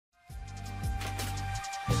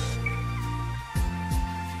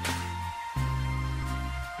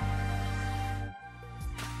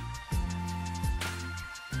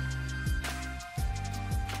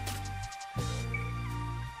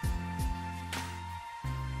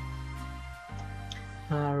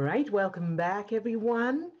All right, welcome back,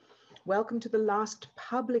 everyone. Welcome to the last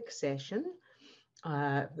public session,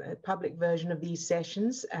 public version of these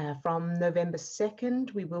sessions. From November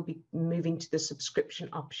 2nd, we will be moving to the subscription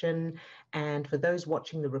option. And for those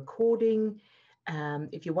watching the recording,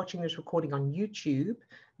 if you're watching this recording on YouTube,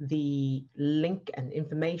 the link and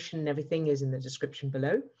information and everything is in the description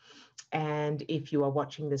below. And if you are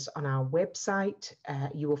watching this on our website,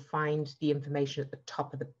 you will find the information at the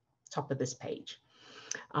top of this page.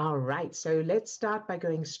 All right, so let's start by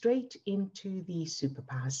going straight into the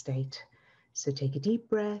superpower state. So take a deep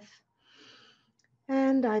breath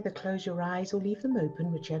and either close your eyes or leave them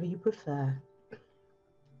open, whichever you prefer.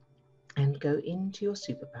 And go into your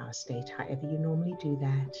superpower state, however you normally do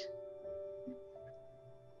that.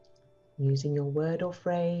 Using your word or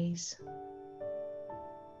phrase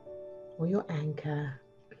or your anchor,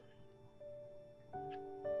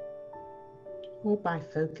 or by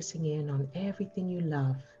focusing in on everything you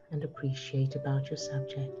love and appreciate about your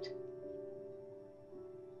subject.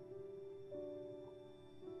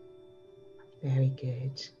 Very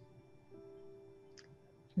good.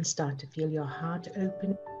 And start to feel your heart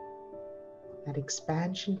open, that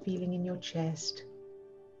expansion feeling in your chest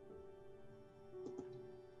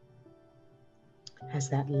as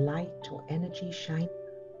that light or energy shines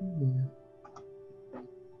on you.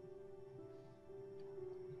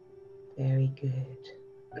 Very good.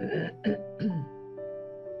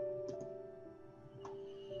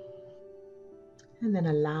 And then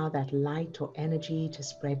allow that light or energy to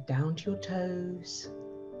spread down to your toes,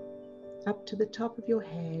 up to the top of your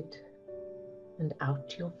head, and out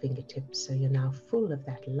to your fingertips. So you're now full of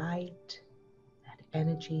that light, that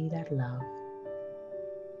energy, that love.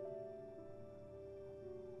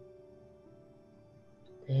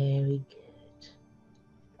 Very good.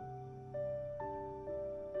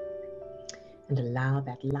 And allow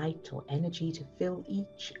that light or energy to fill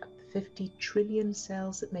each of the 50 trillion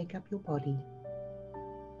cells that make up your body.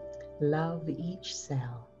 Love each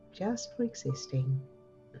cell just for existing.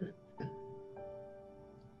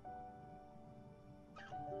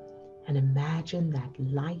 And imagine that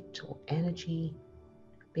light or energy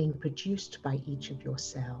being produced by each of your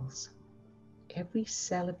cells, every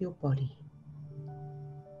cell of your body,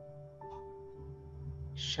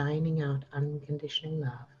 shining out unconditional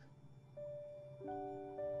love.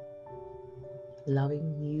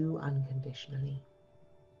 Loving you unconditionally.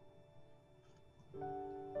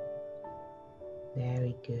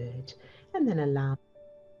 Very good. And then allow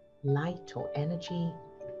light or energy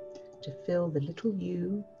to fill the little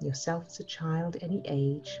you, yourself as a child, any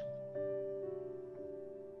age.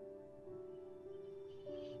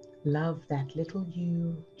 Love that little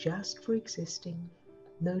you just for existing.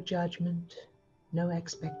 No judgment, no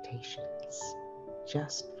expectations,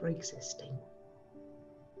 just for existing.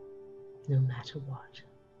 No matter what.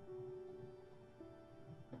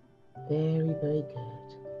 Very, very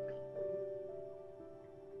good.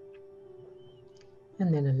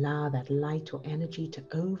 And then allow that light or energy to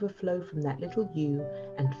overflow from that little you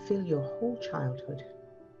and fill your whole childhood.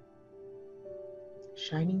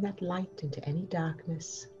 Shining that light into any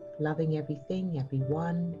darkness, loving everything,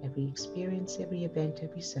 everyone, every experience, every event,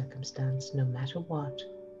 every circumstance, no matter what.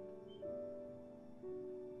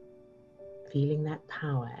 Feeling that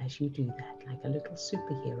power as you do that, like a little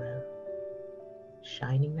superhero.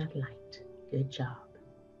 Shining that light. Good job.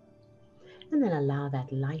 And then allow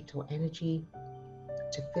that light or energy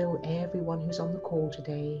to fill everyone who's on the call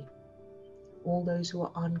today, all those who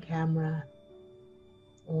are on camera,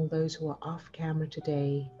 all those who are off camera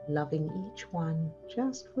today, loving each one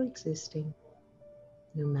just for existing,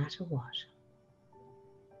 no matter what.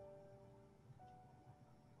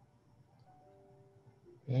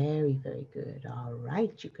 Very, very good. All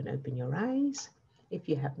right, you can open your eyes if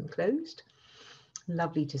you haven't closed.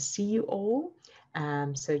 Lovely to see you all.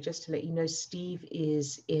 So just to let you know, Steve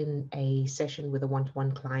is in a session with a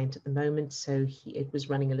one-to-one client at the moment, so it was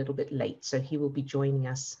running a little bit late, so he will be joining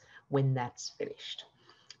us when that's finished.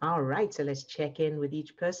 All right, so let's check in with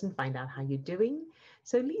each person, find out how you're doing.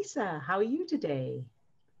 So Lisa, how are you today?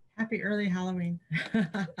 Happy early Halloween.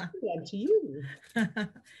 And to you.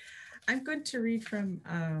 I'm going to read from,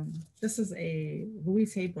 this is a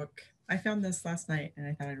Louise Hay book. I found this last night and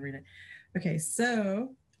I thought I'd read it. Okay,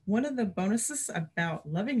 so one of the bonuses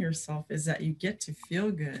about loving yourself is that you get to feel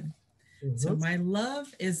good. Mm-hmm. So my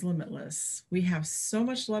love is limitless. We have so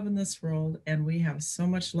much love in this world and we have so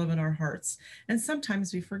much love in our hearts. And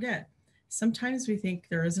sometimes we forget. Sometimes we think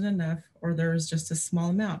there isn't enough or there is just a small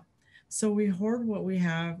amount. So we hoard what we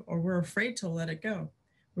have or we're afraid to let it go.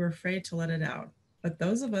 We're afraid to let it out. But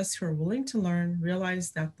those of us who are willing to learn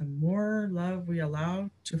realize that the more love we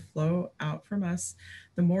allow to flow out from us,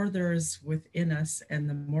 the more there is within us and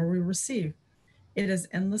the more we receive. It is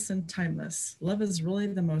endless and timeless. Love is really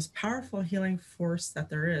the most powerful healing force that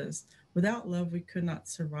there is. Without love, we could not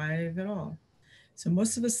survive at all. So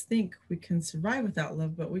most of us think we can survive without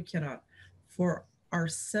love, but we cannot. For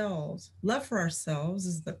ourselves, love for ourselves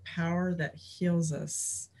is the power that heals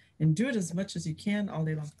us. And do it as much as you can all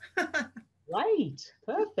day long. Right.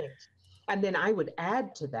 Perfect. And then I would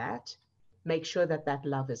add to that, make sure that that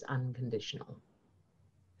love is unconditional.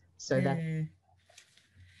 So that Yay.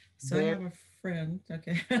 So I very, have a friend.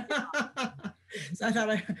 Okay. So I thought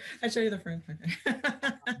I'd show you the friend. Okay.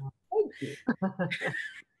 thank you.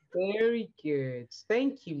 Very good.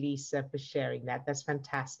 Thank you, Lisa, for sharing that. That's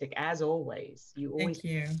fantastic. As always, you always Thank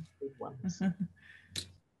you. have good ones.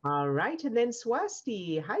 All right. And then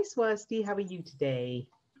Swasti. Hi, Swasti. How are you today?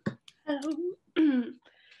 Hello.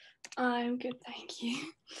 I'm good, thank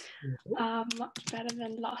you. Much better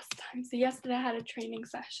than last time. So yesterday I had a training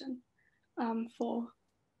session for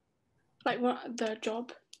like the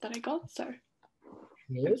job that I got. So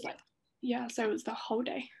it was like, yeah, so it was the whole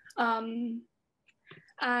day. And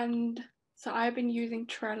so I've been using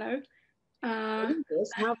Trello. How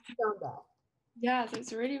have you done that? Yeah, so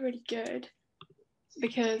it's really, really good.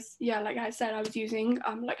 Because yeah, like I said, I was using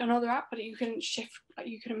like another app, but you couldn't shift, like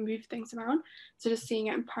you couldn't move things around. So just seeing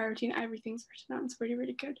it in priority and everything's written down is really,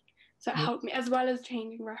 really good. So it helped me, as well as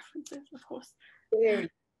changing references, of course. Very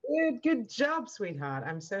good. Good job, sweetheart.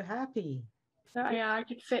 I'm so happy. So yeah, I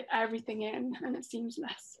could fit everything in, and it seems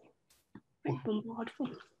less like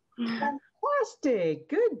bombardful. Fantastic.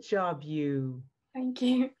 Good job, you. Thank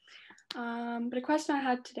you. But a question I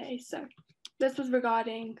had today, so this was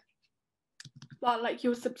regarding, well, like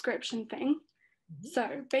your subscription thing.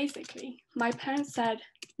 So basically, my parents said,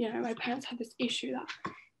 my parents had this issue that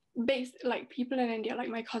like people in India, like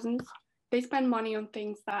my cousins, they spend money on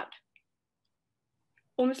things that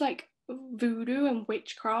almost like voodoo and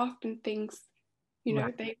witchcraft and things,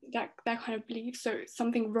 right. that kind of belief. So it's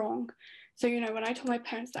something wrong. So, when I told my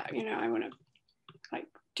parents that, I want to like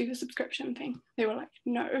do the subscription thing, they were like,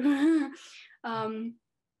 no.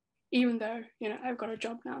 Even though, I've got a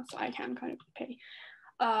job now, so I can kind of pay.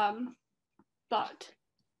 But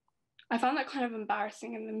I found that kind of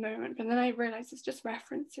embarrassing in the moment, but then I realized it's just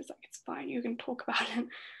references, like it's fine, you can talk about it.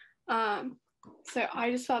 So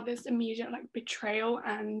I just felt this immediate like betrayal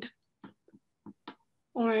and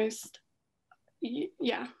almost,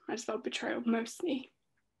 yeah, I just felt betrayal mostly.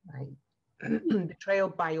 Right. Betrayal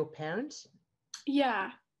by your parents?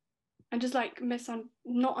 Yeah. And just like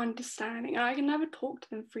not understanding. And I can never talk to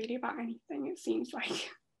them freely about anything, it seems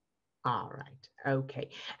like. All right. Okay.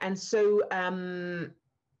 And so,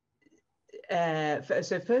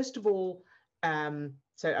 so first of all,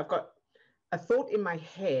 so I've got a thought in my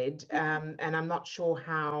head, and I'm not sure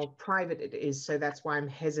how private it is, so that's why I'm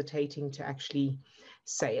hesitating to actually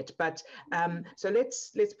say it. But so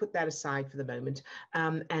let's put that aside for the moment,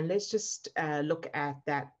 and let's just look at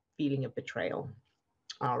that feeling of betrayal.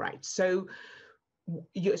 All right. So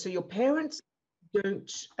your parents don't,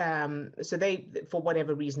 so they, for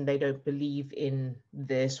whatever reason, they don't believe in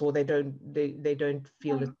this, or they don't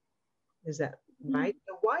feel it. Is that right?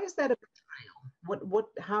 So why is that a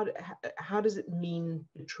betrayal? How does it mean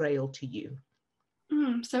betrayal to you?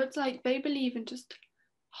 So it's like they believe in just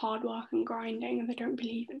hard work and grinding, and they don't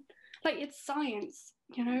believe in, like, it's science,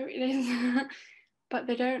 it is. But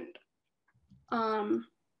they don't.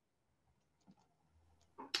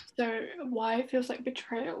 So why it feels like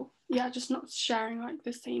betrayal? Yeah, just not sharing like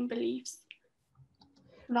the same beliefs.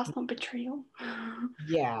 That's not betrayal.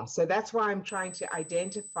 Yeah, so that's why I'm trying to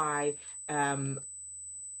identify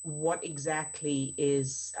what exactly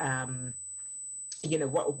is, how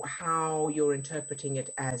you're interpreting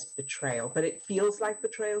it as betrayal. But it feels like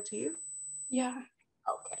betrayal to you? Yeah.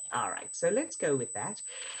 Okay, all right. So let's go with that.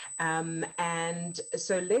 And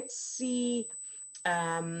so let's see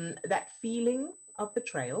that feeling of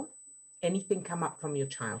betrayal. Anything come up from your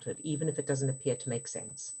childhood, even if it doesn't appear to make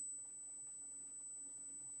sense?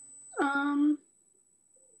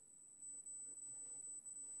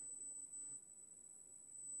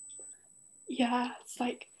 Yeah, it's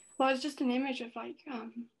like, well, it's just an image of like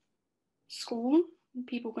school,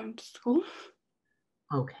 people going to school.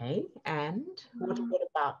 Okay, and what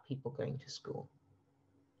about people going to school?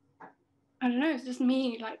 I don't know, it's just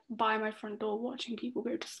me like by my front door watching people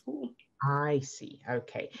go to school. I see.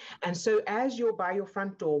 Okay. And so as you're by your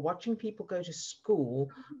front door watching people go to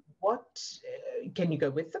school, what can you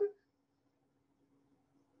go with them?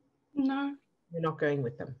 No. You're not going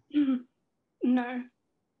with them? No.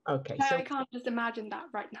 Okay, But so I can't just imagine that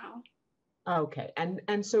right now. okay,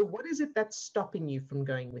 and so what is it that's stopping you from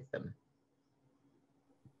going with them?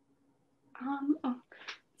 Oh,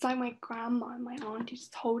 it's like my grandma and my auntie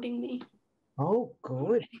just holding me. Oh,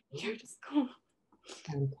 good. Go to school.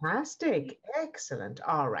 Fantastic. Excellent.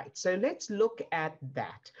 All right. So let's look at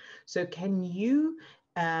that. So can you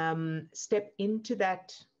step into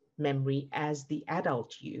that memory as the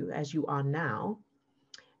adult you, as you are now,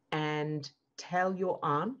 and tell your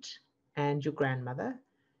aunt and your grandmother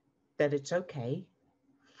that it's okay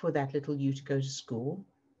for that little you to go to school,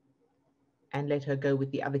 and let her go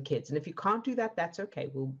with the other kids. And if you can't do that, that's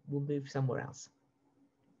okay. We'll move somewhere else.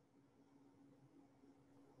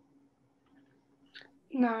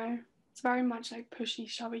 No, it's very much like pushy,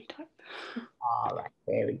 shovey type. All right,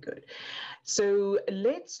 very good. So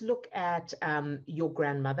let's look at your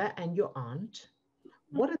grandmother and your aunt.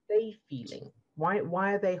 What are they feeling? Why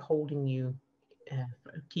are they holding you,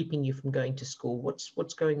 keeping you from going to school?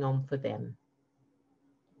 What's going on for them?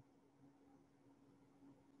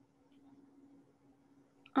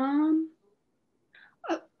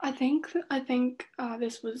 I think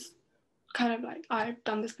this was kind of like I've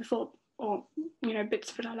done this before, or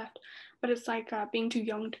bits of it I left, but it's like being too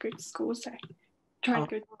young to go to school. So trying to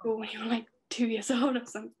go to school when you're like 2 years old or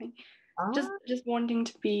something. Just wanting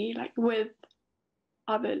to be like with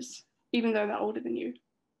others, even though they're older than you.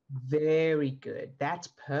 Very good. That's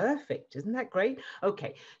perfect. Isn't that great?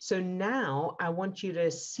 Okay, so now I want you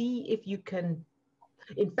to see if you can,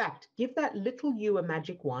 in fact, give that little you a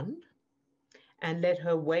magic wand and let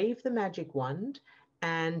her wave the magic wand.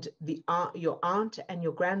 And your aunt and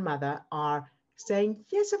your grandmother are saying,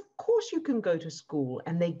 yes, of course you can go to school.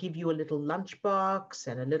 And they give you a little lunchbox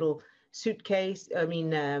and a little suitcase,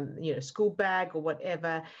 school bag or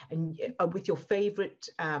whatever, and with your favorite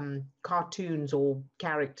cartoons or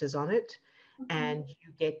characters on it. And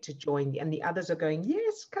you get to join, and the others are going,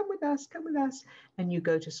 yes, come with us, and you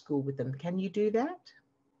go to school with them. Can you do that?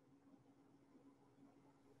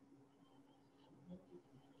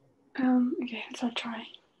 Okay, so I'll try.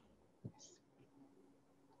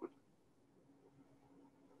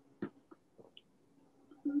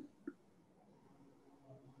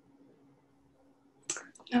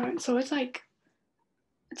 No, so it's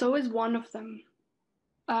always one of them.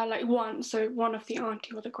 One of the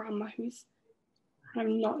auntie or the grandma who's kind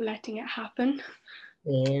of not letting it happen.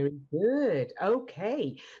 Very good.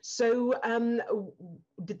 Okay. So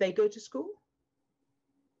did they go to school?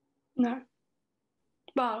 No.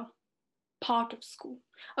 Well, part of school.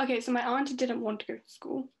 Okay, so my auntie didn't want to go to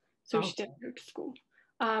school, so she didn't go to school.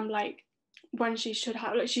 Like when she should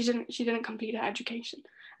have, like she didn't complete her education,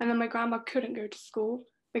 and then my grandma couldn't go to school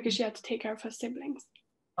because she had to take care of her siblings.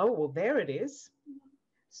 Oh, well, there it is.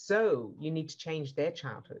 So you need to change their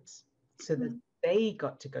childhoods so that they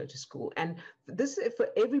got to go to school. And this is for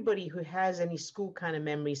everybody who has any school kind of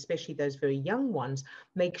memory, especially those very young ones.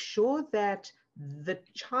 Make sure that the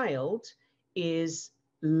child is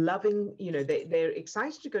loving, they're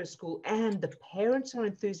excited to go to school, and the parents are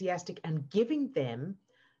enthusiastic and giving them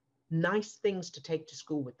nice things to take to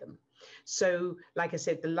school with them. So, like I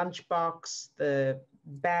said, the lunchbox, the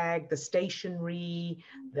bag, the stationery,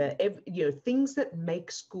 things that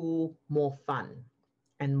make school more fun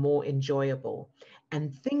and more enjoyable,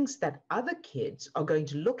 and things that other kids are going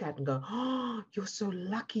to look at and go, oh, you're so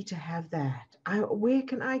lucky to have that. Where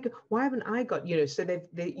can I go? Why haven't I got, so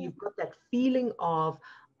you've got that feeling of,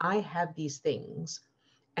 I have these things,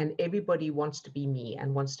 and everybody wants to be me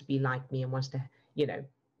and wants to be like me and wants to,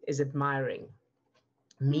 is admiring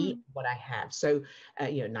me, what I have. So,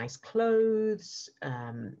 nice clothes,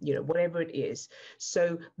 whatever it is.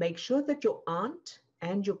 So make sure that your aunt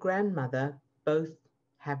and your grandmother both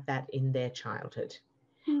have that in their childhood.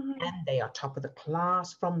 And they are top of the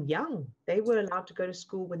class from young. They were allowed to go to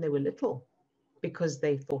school when they were little because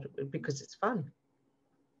they thought because it's fun.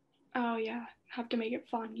 Oh yeah, have to make it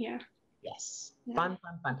fun. Yeah. Yes, fun.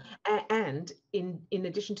 And in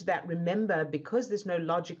addition to that, remember, because there's no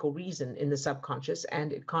logical reason in the subconscious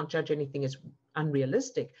and it can't judge anything as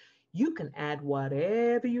unrealistic, you can add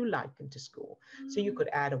whatever you like into school. So you could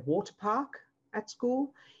add a water park at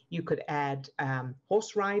school. You could add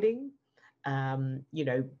horse riding,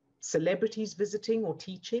 celebrities visiting or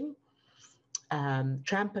teaching,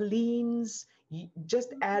 trampolines. You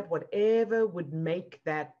just add whatever would make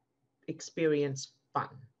that experience fun.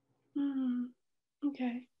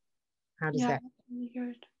 Okay. How does that? Really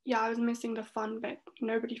good. Yeah, I was missing the fun bit.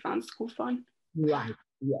 Nobody found school fun. Right.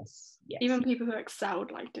 Yes. Even people who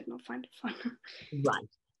excelled did not find it fun. Right.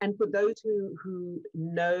 And for those who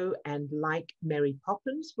know and like Mary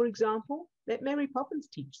Poppins, for example, let Mary Poppins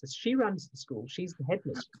teach this. She runs the school. She's the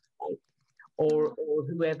headmistress, right? Or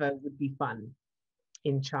whoever would be fun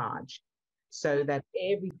in charge, so that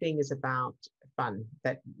everything is about fun.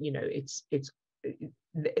 That, you know,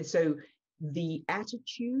 so the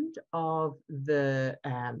attitude of the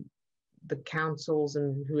councils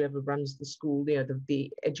and whoever runs the school, you know,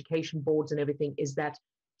 the education boards and everything, is that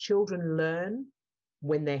children learn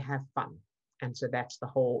when they have fun. And so that's the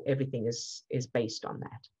whole, everything is based on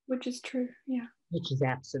that. Which is true, yeah. Which is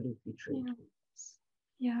absolutely true.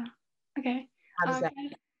 Yeah. Okay. How does that?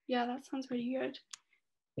 Yeah, that sounds really good.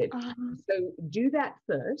 So do that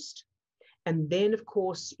first. And then, of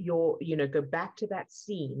course, go back to that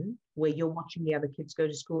scene where you're watching the other kids go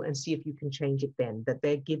to school and see if you can change it then, that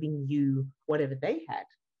they're giving you whatever they had.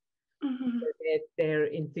 Mm-hmm. They're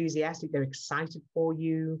enthusiastic, they're excited for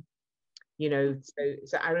you. You know,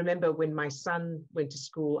 so I remember when my son went to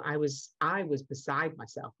school, I was beside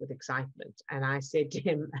myself with excitement. And I said to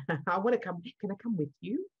him, I want to come, can I come with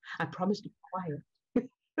you? I promise to be quiet.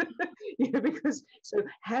 You know, because so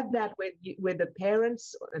have that where the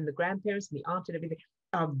parents and the grandparents and the aunt and everything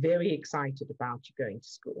are very excited about you going to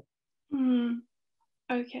school.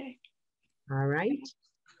 Okay. All right.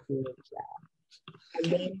 Good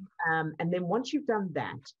job. And then once you've done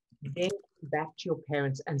that, then come back to your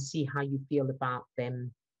parents and see how you feel about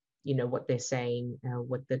them, you know, what they're saying,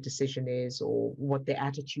 what the decision is, or what their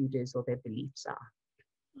attitude is, or their beliefs are.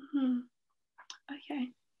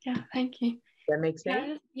 Okay. Yeah, thank you. That makes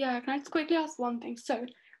sense? Can I just quickly ask one thing? So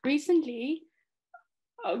recently,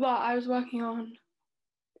 I was working on,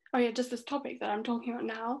 just this topic that I'm talking about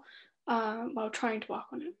now, while trying to work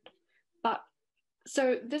on it. But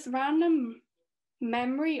so this random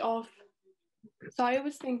memory of, so I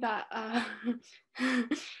always think that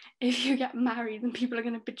if you get married, then people are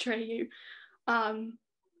going to betray you.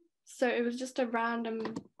 So it was just a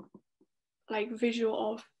random, like,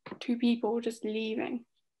 visual of two people just leaving.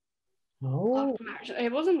 After marriage.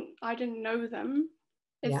 It wasn't, I didn't know them.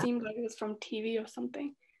 It seemed like it was from TV or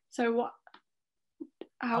something. So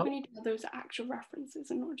how can you tell those are actual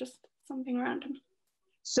references and not just something random?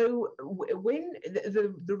 So when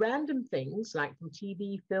the random things like from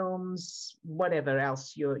TV, films, whatever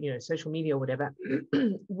else, social media or whatever,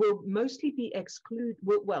 will mostly be excluded.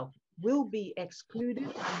 Will be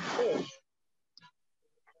excluded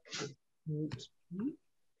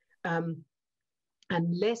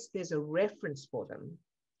unless there's a reference for them,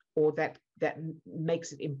 or that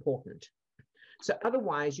makes it important. So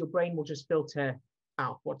otherwise, your brain will just filter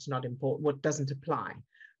out what's not important, what doesn't apply.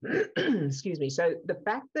 Excuse me. So the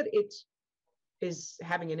fact that it is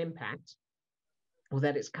having an impact, or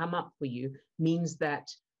that it's come up for you, means that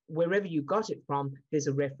wherever you got it from, there's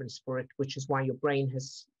a reference for it, which is why your brain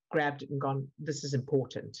has grabbed it and gone, this is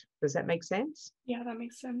important. Does that make sense? Yeah, that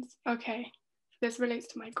makes sense. Okay. This relates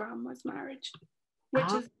to my grandma's marriage, which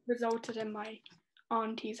has resulted in my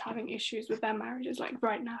aunties having issues with their marriages, like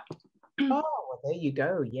right now. Oh, well, there you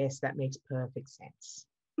go. Yes, that makes perfect sense.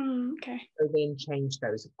 Okay. So then change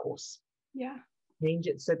those, of course. Yeah. Change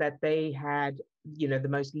it so that they had, the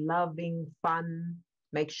most loving, fun.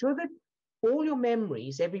 Make sure that all your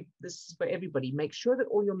memories, this is for everybody, make sure that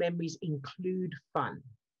all your memories include fun.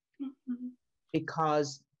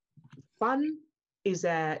 Because fun is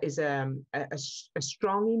a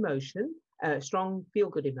strong emotion, a strong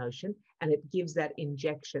feel-good emotion, and it gives that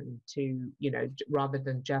injection to, rather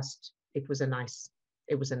than just it was a nice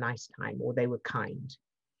time, or they were kind.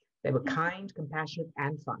 They were kind, compassionate,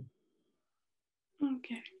 and fun.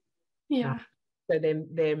 Okay. Yeah. So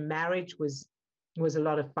their marriage was a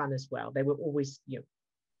lot of fun as well. They were always,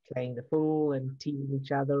 playing the fool and teasing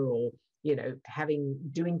each other, or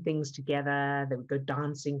doing things together. They would go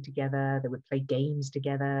dancing together. They would play games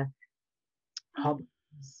together,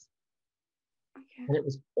 hobbies. Okay. And it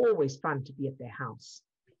was always fun to be at their house.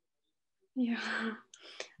 Yeah.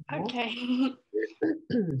 Okay.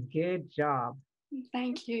 Good job.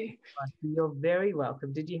 Thank you. You're very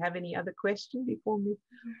welcome. Did you have any other question before me?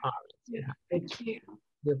 Thank you.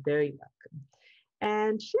 You're very welcome.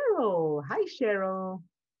 And Cheryl. Hi, Cheryl.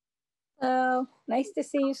 Hello. Nice to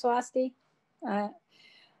see you, Swasti.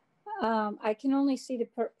 I can only see the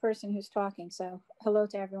person who's talking, so hello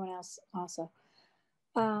to everyone else also.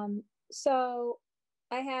 So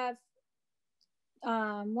I have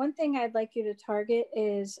one thing I'd like you to target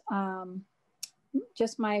is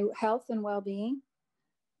just my health and well-being,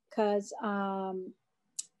 because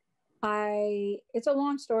it's a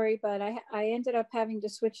long story, but I ended up having to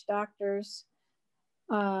switch doctors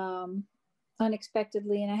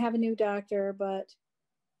unexpectedly, and I have a new doctor, but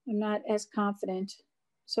I'm not as confident.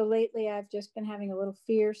 So lately I've just been having a little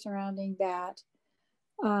fear surrounding that.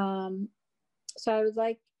 So I would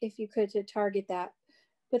like if you could to target that.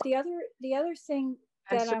 But the other thing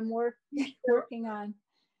that I'm working on.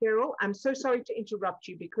 Cheryl, I'm so sorry to interrupt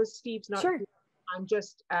you because Steve's not Sure. here. I'm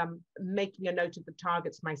just making a note of the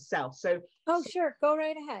targets myself. So, Sure, go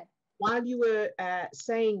right ahead. While you were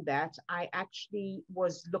saying that, I actually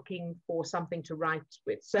was looking for something to write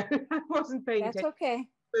with, so I wasn't paying That's attention. okay.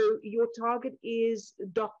 So your target is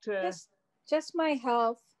Dr. Just my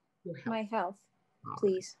health. My health,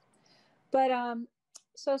 please. But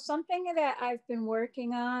so something that I've been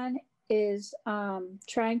working on is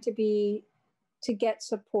trying to get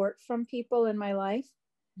support from people in my life,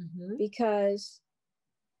 because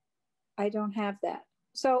I don't have that.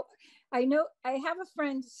 So I know I have a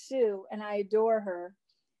friend, Sue, and I adore her.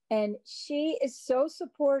 And she is so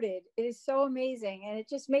supported. It is so amazing. And it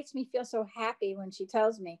just makes me feel so happy when she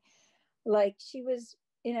tells me, like, she was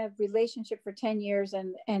in a relationship for 10 years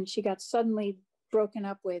and she got suddenly broken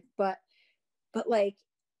up with. But like,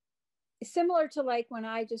 similar to like when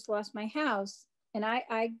I just lost my house and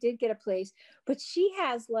I did get a place, but she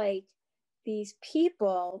has like these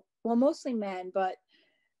people, well, mostly men, but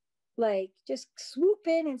like just swoop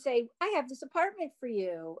in and say, I have this apartment for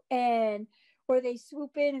you. And, or they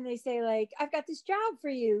swoop in and they say like, I've got this job for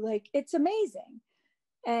you. Like, it's amazing.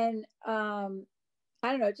 And I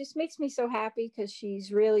don't know, it just makes me so happy because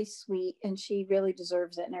she's really sweet and she really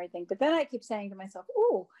deserves it and everything. But then I keep saying to myself,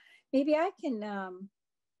 oh, maybe I can,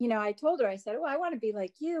 I told her, I said, oh, I want to be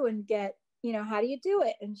like you and get, how do you do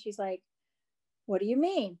it? And she's like, what do you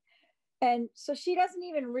mean? And so she doesn't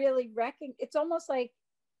even really it's almost like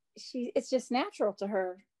it's just natural to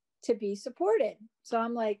her to be supported. So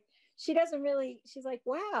I'm like, she's like,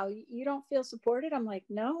 wow, you don't feel supported? I'm like,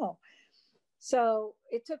 no. So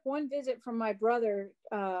it took one visit from my brother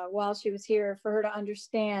while she was here for her to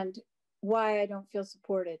understand why I don't feel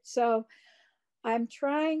supported. So I'm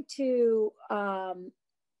trying to,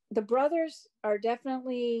 the brothers are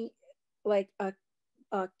definitely like a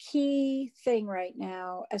key thing right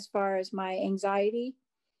now as far as my anxiety.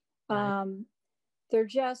 Right. They're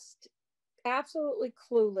just absolutely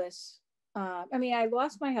clueless. I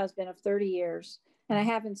lost my husband of 30 years and I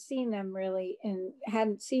haven't seen them really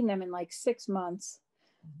hadn't seen them in like 6 months.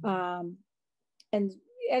 And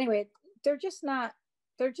anyway, they're just not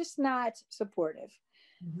supportive.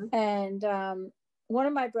 And one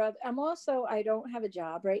of my brothers, I don't have a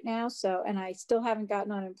job right now. So, and I still haven't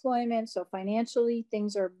gotten unemployment. So financially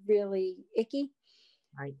things are really icky.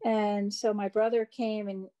 Right. And so my brother came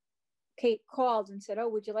and Kate called and said, oh,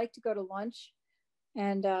 would you like to go to lunch?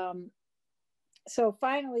 And so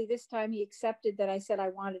finally this time he accepted that I said I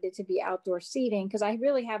wanted it to be outdoor seating because I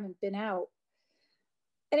really haven't been out.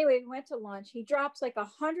 Anyway, we went to lunch. He drops like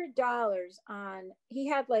 $100 on, he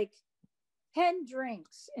had like 10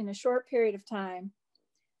 drinks in a short period of time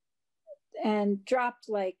and dropped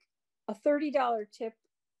like a $30 tip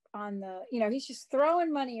on he's just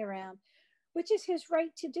throwing money around, which is his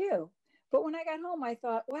right to do. But when I got home, I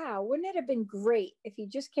thought, wow, wouldn't it have been great if he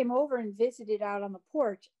just came over and visited out on the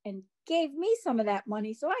porch and gave me some of that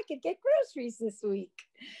money so I could get groceries this week?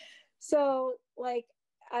 So like,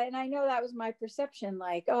 and I know that was my perception,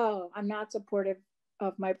 like, oh, I'm not supportive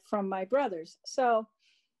from my brothers. So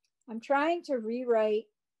I'm trying to rewrite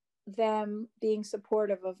them being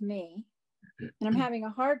supportive of me. And I'm having a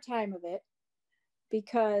hard time of it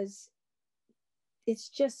because it's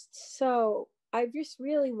just so, I just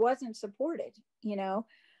really wasn't supported,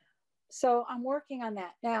 So I'm working on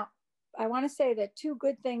that. Now, I want to say that 2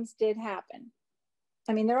 good things did happen.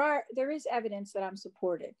 I mean, there is evidence that I'm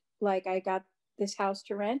supported. Like I got this house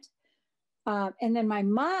to rent. And then my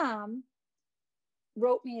mom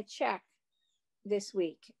wrote me a check this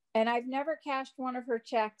week. And I've never cashed one of her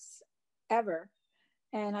checks ever.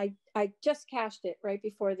 And I just cashed it right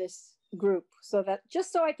before this group. So that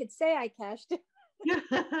just so I could say I cashed it.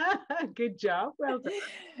 Good job. Well done.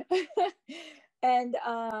 And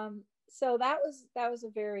so that was a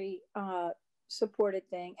very supported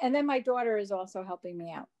thing. And then my daughter is also helping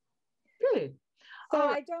me out. Good. So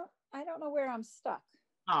I don't know where I'm stuck.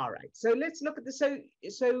 All right. So let's look at the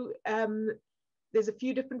so there's a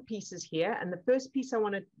few different pieces here. And the first piece I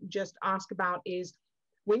want to just ask about is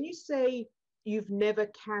when you say you've never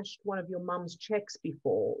cashed one of your mom's checks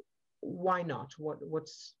before, why not?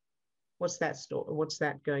 What's that story? What's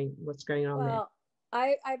going on there? Well,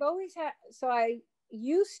 I've always had, so I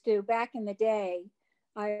used to back in the day,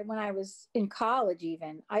 when I was in college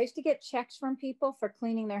even, I used to get checks from people for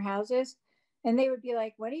cleaning their houses. And they would be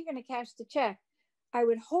like, when are you going to cash the check? I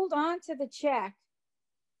would hold on to the check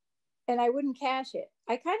and I wouldn't cash it.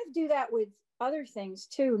 I kind of do that with other things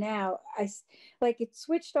too now. It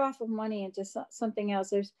switched off of money into something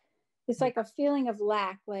else. It's like a feeling of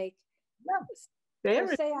lack. Like, yeah,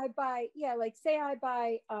 so say I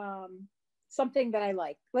buy something that I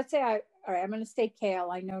like. Let's say all right, I'm going to say kale.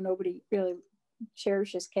 I know nobody really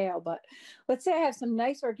cherishes kale, but let's say I have some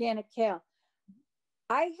nice organic kale.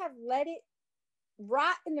 I have let it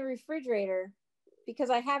rot in the refrigerator because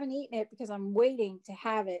I haven't eaten it because I'm waiting to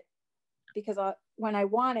have it, because when I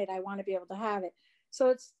want it, I want to be able to have it.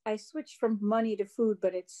 So I switched from money to food,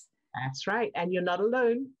 but that's right. And you're not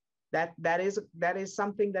alone. That is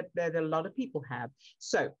something that a lot of people have.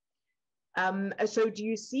 So do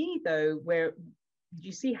you see though, do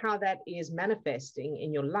you see how that is manifesting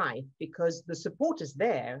in your life? Because the support is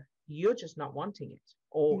there, you're just not wanting it,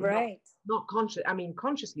 or right. Not conscious. I mean,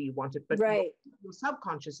 consciously you want it, but right. Your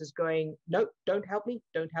subconscious is going, nope, don't help me,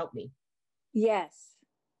 don't help me. Yes.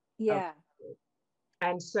 Yeah. Okay.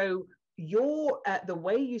 And so the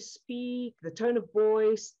way you speak, the tone of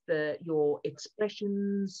voice, your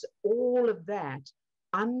expressions, all of that,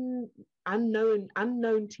 unknown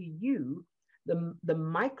to you, the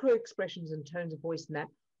micro expressions and tones of voice and that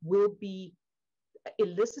will be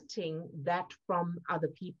eliciting that from other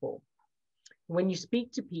people. When you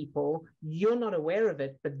speak to people, you're not aware of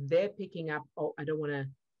it, but they're picking up, oh, I don't want to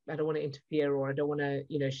interfere, or I don't want to,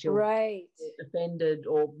 she'll right. get offended,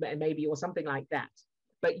 or maybe, or something like that.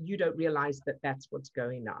 But you don't realize that that's what's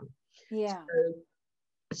going on. Yeah.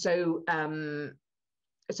 So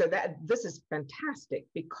that this is fantastic,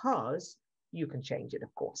 because you can change it,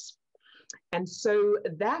 of course. And so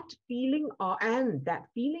that feeling of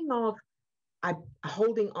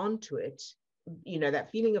holding on to it,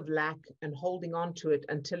 that feeling of lack and holding on to it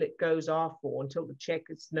until it goes off, or until the check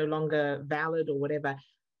is no longer valid or whatever,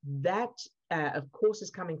 that of course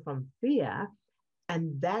is coming from fear.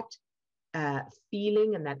 And that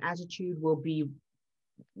feeling and that attitude will be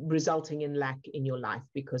resulting in lack in your life,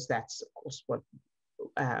 because that's of course what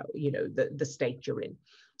the state you're in.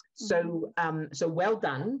 So so well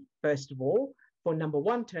done, first of all, for number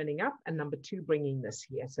one, turning up, and number two, bringing this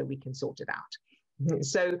here so we can sort it out.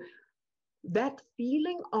 So that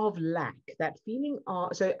feeling of lack, let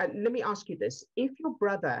me ask you this: if your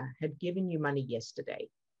brother had given you money yesterday,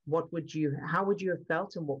 how would you have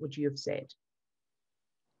felt, and what would you have said?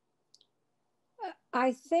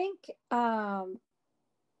 I think I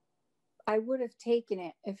would have taken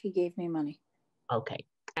it if he gave me money. Okay.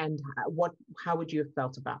 And how would you have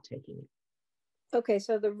felt about taking it? Okay,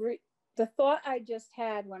 so the thought I just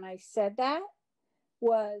had when I said that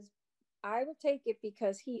was, I will take it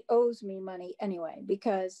because he owes me money anyway,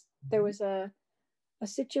 because there was a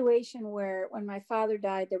situation where when my father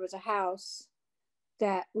died, there was a house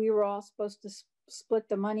that we were all supposed to split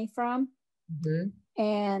the money from.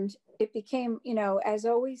 And it became, as it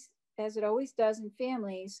always does in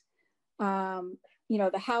families,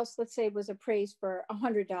 the house, let's say, was appraised for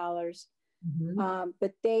 $100.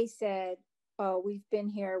 But they said, oh, we've been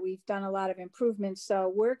here, we've done a lot of improvements,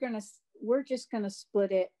 so we're just gonna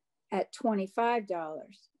split it at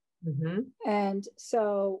 $25. And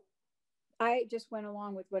so I just went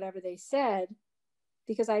along with whatever they said,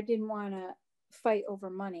 because I didn't want to fight over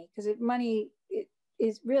money, because money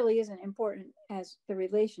really isn't important as the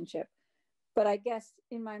relationship. But I guess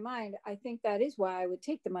in my mind, I think that is why I would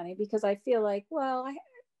take the money, because I feel like, well, I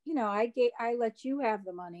let you have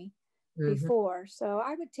the money before, so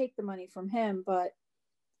I would take the money from him, but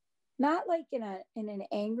not like in an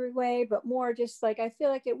angry way, but more just like, I feel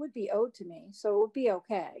like it would be owed to me, so it would be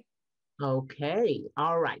okay. Okay,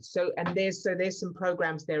 all right. So there's some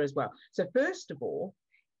programs there as well. So first of all,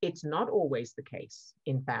 it's not always the case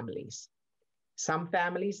in families. Some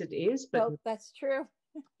families it is, but well, that's true.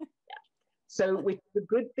 Yeah. So it's a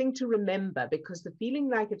good thing to remember, because the feeling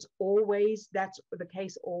like that's the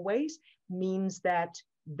case always means that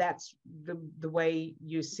that's the way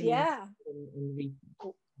you see. Yeah. And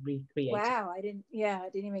recreate. Wow, I didn't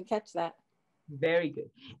even catch that. Very good.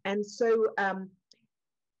 And so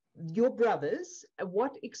your brothers,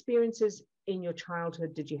 what experiences in your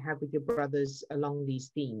childhood did you have with your brothers along these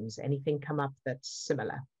themes? Anything come up that's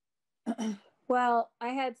similar? Well, I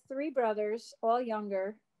had 3 brothers, all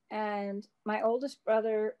younger, and my oldest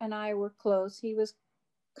brother and I were close. He was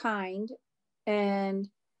kind. And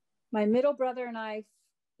my middle brother and I,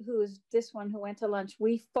 who is this one who went to lunch,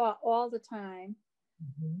 we fought all the time,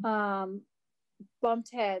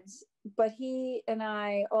 bumped heads. But he and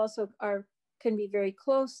I also can be very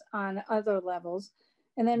close on other levels.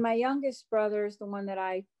 And then my youngest brother is the one that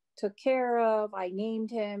I took care of. I named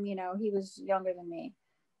him, he was younger than me.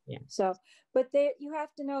 Yeah. So, but you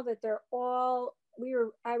have to know that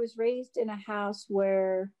I was raised in a house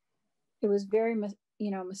where it was very,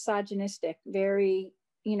 misogynistic, very,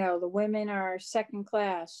 the women are second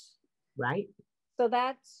class. Right. So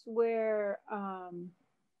that's where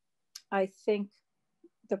I think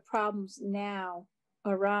the problems now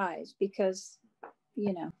arise because,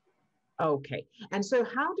 you know. Okay. And so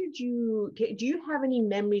how do you have any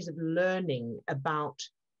memories of learning about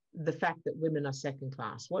the fact that women are second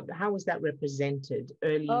class? How was that represented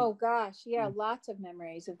early? Oh gosh, yeah, lots of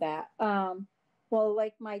memories of that. Well,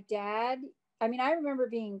 like my dad, I mean, I remember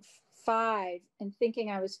being 5 and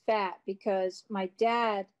thinking I was fat because my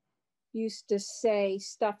dad used to say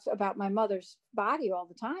stuff about my mother's body all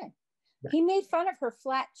the time. Right. He made fun of her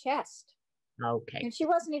flat chest. Okay. And she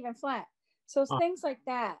wasn't even flat. So things like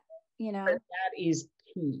that, you know. But that is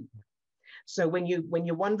key. So when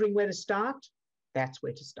you're wondering where to start, that's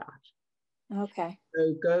where to start. Okay.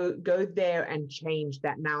 So go there and change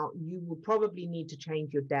that. Now, you will probably need to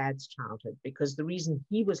change your dad's childhood because the reason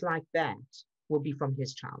he was like that will be from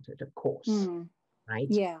his childhood, of course. Right?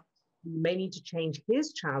 Yeah. You may need to change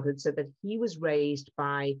his childhood so that he was raised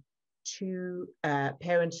by 2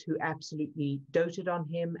 parents who absolutely doted on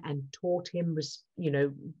him and taught him,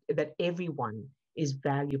 that everyone is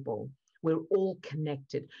valuable. We're all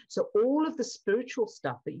connected. So all of the spiritual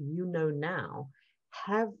stuff that you know now,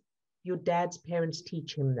 have your dad's parents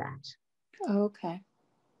teach him that. Okay.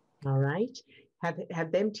 All right.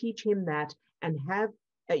 Have them teach him that, and have,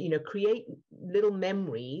 create little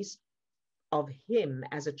memories of him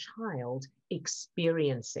as a child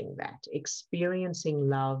experiencing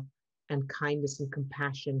love and kindness and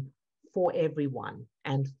compassion for everyone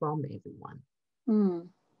and from everyone.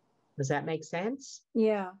 Does that make sense?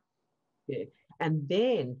 Yeah. Good. And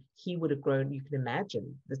then he would have grown, you can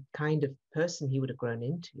imagine the kind of person he would have grown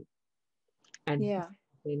into. And yeah.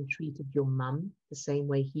 He then treated your mum the same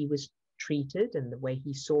way he was treated and the way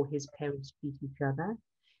he saw his parents treat each other.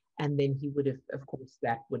 And then he would have, of course,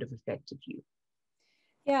 that would have affected you.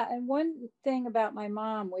 Yeah. And one thing about my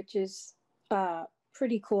mom, which is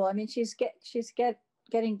pretty cool. I mean, she's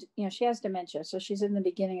getting, she has dementia. So she's in the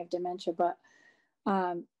beginning of dementia, but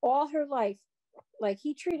all her life, like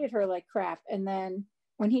he treated her like crap. And then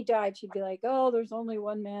when he died, she'd be like, oh, there's only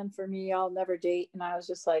one man for me. I'll never date. And I was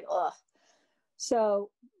just like, ugh.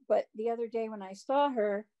 So, but the other day when I saw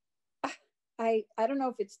her, I don't know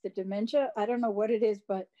if it's the dementia. I don't know what it is,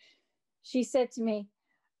 but she said to me,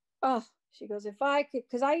 oh, she goes, if I could,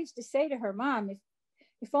 because I used to say to her, Mom,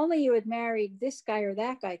 if only you had married this guy or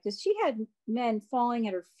that guy, because she had men falling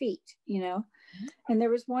at her feet, and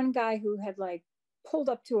there was one guy who had like pulled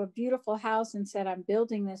up to a beautiful house and said, I'm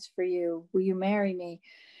building this for you. Will you marry me?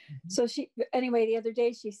 So anyway, the other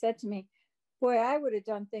day she said to me, boy, I would have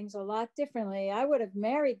done things a lot differently. I would have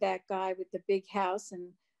married that guy with the big house.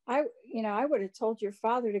 And I would have told your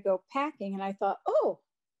father to go packing. And I thought, oh,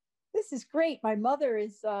 this is great. My mother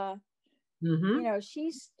is,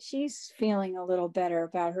 she's feeling a little better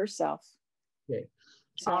about herself. Okay.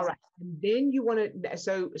 So. All right. And then you want to,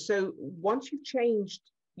 so once you've changed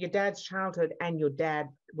your dad's childhood and your dad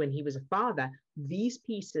when he was a father, these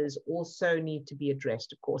pieces also need to be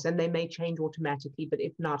addressed, of course, and they may change automatically, but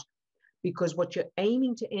if not, because what you're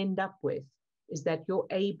aiming to end up with is that you're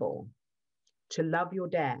able to love your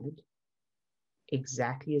dad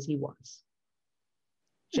exactly as he was.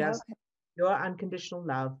 Just your unconditional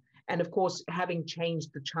love. And of course, having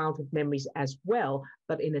changed the childhood memories as well.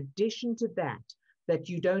 But in addition to that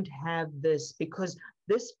you don't have this, because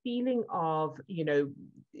this feeling of,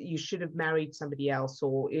 you should have married somebody else,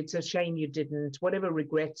 or it's a shame you didn't, whatever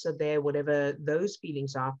regrets are there, whatever those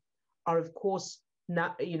feelings are of course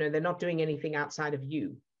not, they're not doing anything outside of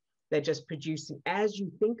you. They're just producing, as you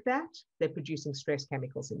think that, they're producing stress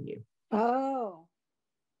chemicals in you. Oh.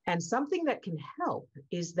 And something that can help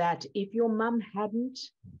is that if your mum hadn't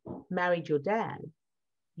married your dad,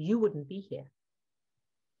 you wouldn't be here.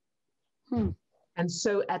 And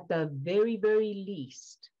so at the very, very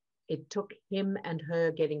least, it took him and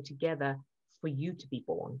her getting together for you to be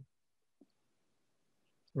born.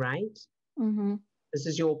 Right? Mm-hmm. This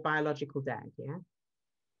is your biological dad, yeah?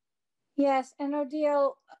 Yes. And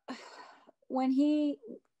Odile, when he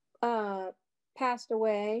passed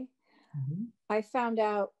away, I found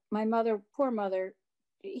out my mother, poor mother,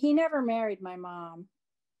 he never married my mom.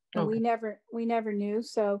 And we never knew.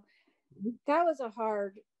 So that was a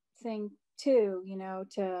hard thing too,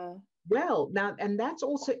 to. Well, now, and that's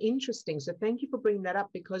also interesting. So thank you for bringing that up,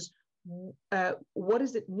 because what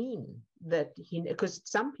does it mean that because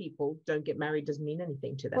some people don't get married doesn't mean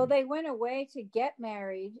anything to them. Well, they went away to get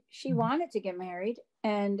married. She wanted to get married,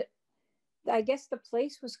 and I guess the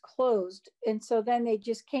place was closed. And so then they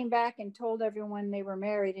just came back and told everyone they were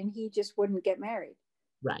married, and he just wouldn't get married.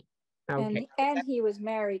 Right. Okay. And he was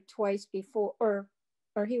married twice before, or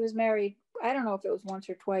he was married I don't know if it was once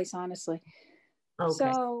or twice, honestly.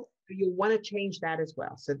 Okay. So you want to change that as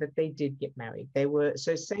well, so that they did get married. They were,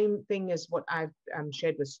 so same thing as what I've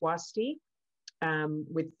shared with Swasti,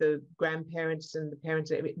 with the grandparents and the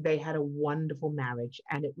parents. They had a wonderful marriage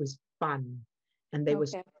and it was fun. And they were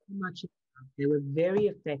so much, they were very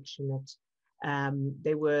affectionate.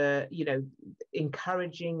 They were, you know,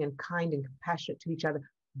 encouraging and kind and compassionate to each other.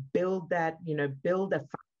 Build that, you know, build a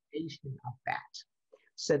foundation of that,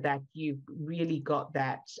 so that you've really got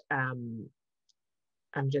that.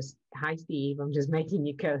 Hi Steve, I'm just making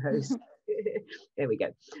you co-host. There we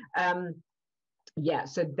go. Yeah,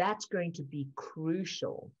 so that's going to be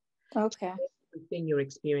crucial. Okay. Everything you're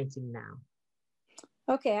experiencing now.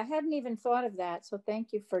 Okay, I hadn't even thought of that. So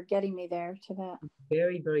thank you for getting me there to that.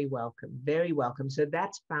 Very, very welcome. Very welcome. So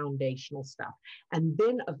that's foundational stuff. And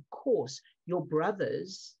then, of course, your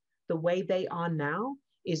brothers, the way they are now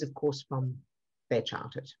is, of course, from their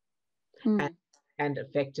childhood. And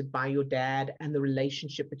affected by your dad and the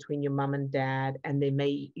relationship between your mum and dad. And they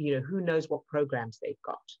may, you know, who knows what programs they've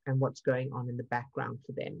got and what's going on in the background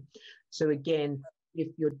for them. So again, if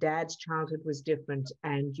your dad's childhood was different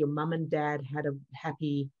and your mum and dad had a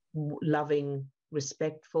happy, loving,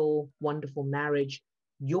 respectful, wonderful marriage,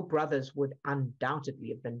 your brothers would undoubtedly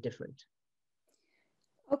have been different.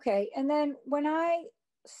 Okay. And then when I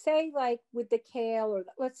say, like with the kale, or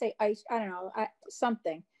let's say ice, I don't know,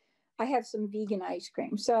 something, I have some vegan ice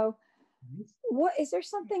cream. So what is there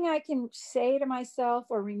something I can say to myself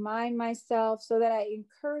or remind myself so that I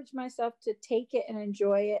encourage myself to take it and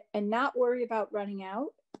enjoy it and not worry about running out?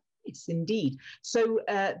 Yes, indeed. So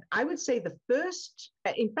I would say the first,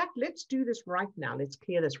 in fact, let's do this right now. Let's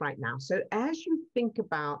clear this right now. So as you think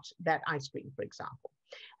about that ice cream, for example,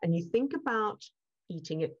 and you think about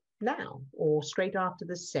eating it now or straight after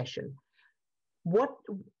this session, what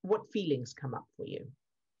feelings come up for you?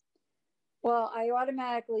 Well, I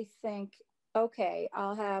automatically think, okay,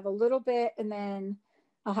 I'll have a little bit and then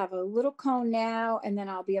I'll have a little cone now, and then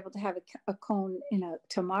I'll be able to have a cone, you know,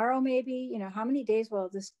 tomorrow, maybe. You know, how many days will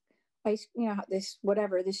this ice, you know, this,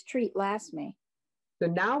 whatever, this treat last me? So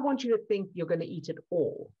now I want you to think you're going to eat it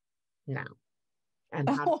all now. And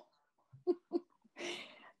how?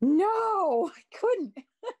 No, I couldn't.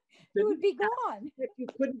 It would be gone. You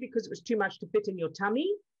couldn't because it was too much to fit in your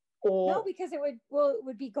tummy? Or no, because it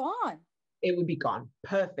would be gone. It would be gone.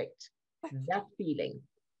 Perfect. That feeling.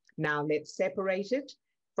 Now let's separate it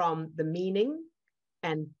from the meaning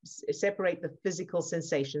and separate the physical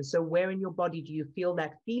sensation. So where in your body do you feel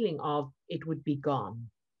that feeling of it would be gone?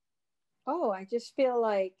 Oh, I just feel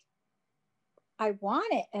like I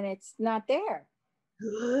want it and it's not there.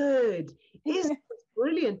 Good. Isn't it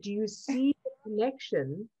brilliant? Do you see the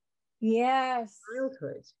connection? Yes.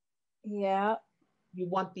 Childhood. Yeah. You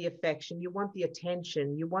want the affection, you want the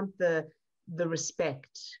attention, you want the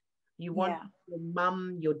respect, you want your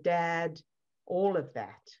mum, your dad, all of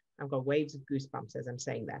that. I've got waves of goosebumps as I'm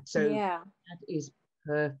saying that. So that is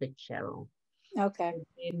perfect, Cheryl. Okay.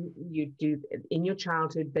 And you do in your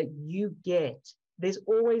childhood that you get, there's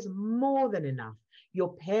always more than enough.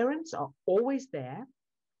 Your parents are always there,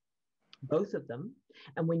 both of them.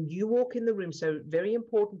 And when you walk in the room, so very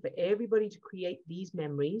important for everybody to create these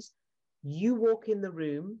memories, you walk in the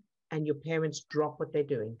room and your parents drop what they're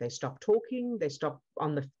doing. They stop talking, they're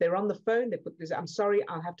on the phone, they put this, I'm sorry,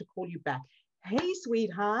 I'll have to call you back. Hey,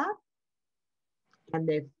 sweetheart. And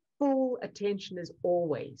their full attention is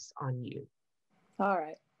always on you. All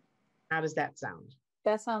right. How does that sound?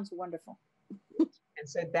 That sounds wonderful. And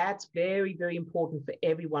so that's very, very important for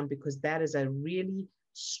everyone, because that is a really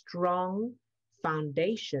strong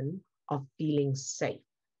foundation of feeling safe,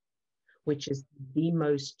 which is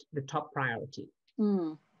the top priority.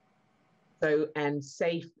 So, and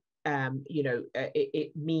safe,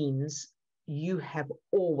 it means you have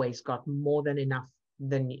always got more than enough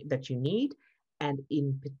that you need. And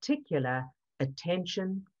in particular,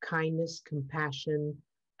 attention, kindness, compassion,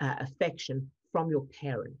 affection from your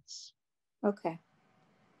parents. Okay.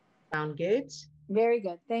 Sound good? Very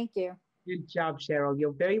good. Thank you. Good job, Cheryl.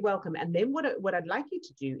 You're very welcome. And then what I'd like you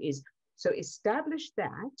to do is, so establish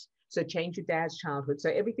that. So change your dad's childhood. So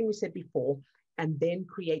everything we said before, and then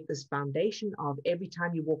create this foundation of every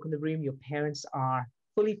time you walk in the room, your parents are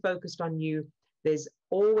fully focused on you. There's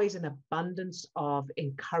always an abundance of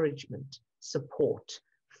encouragement, support,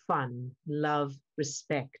 fun, love,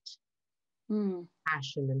 respect,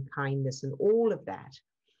 passion and kindness and all of that.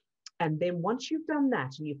 And then once you've done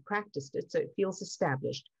that and you've practiced it, so it feels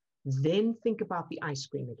established, then think about the ice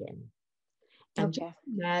cream again. And just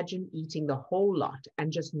imagine eating the whole lot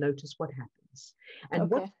and just notice what happens. And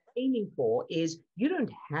what aiming for is you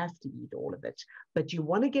don't have to eat all of it, but you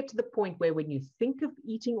want to get to the point where when you think of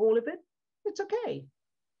eating all of it, it's okay.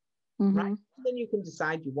 Right? Then you can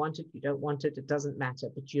decide you want it, you don't want it, it doesn't matter,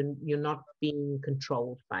 but you're not being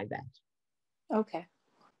controlled by that. Okay.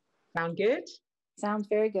 Sound good? Sounds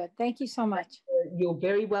very good. Thank you so much. You're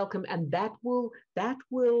very welcome. And that will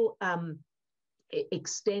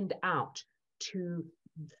extend out to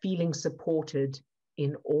feeling supported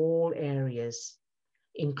in all areas,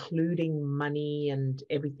 including money and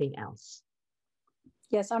everything else.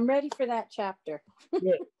 Yes, I'm ready for that chapter.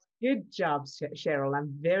 Yeah. Good job, Cheryl.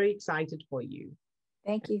 I'm very excited for you.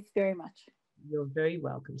 Thank you very much. You're very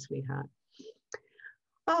welcome, sweetheart.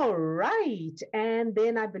 All right. And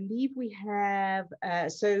then I believe we have,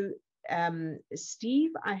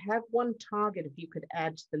 Steve, I have one target if you could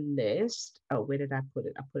add to the list. Oh, where did I put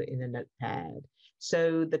it? I put it in a notepad.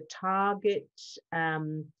 So the target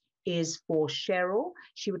is for Cheryl.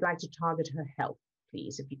 She would like to target her health,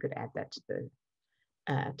 please, if you could add that to the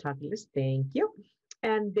target list. Thank you.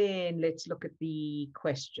 And then let's look at the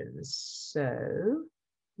questions. So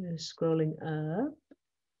scrolling up,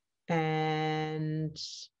 and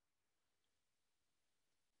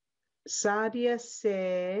Sadia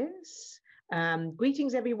says,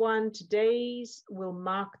 greetings everyone. Today's will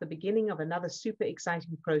mark the beginning of another super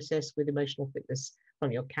exciting process with emotional fitness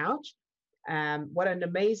from your couch. What an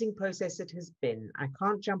amazing process it has been. I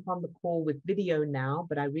can't jump on the call with video now,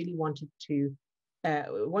 but I really wanted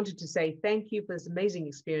to say thank you for this amazing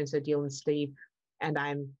experience, Odile and Steve, and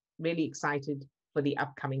I'm really excited for the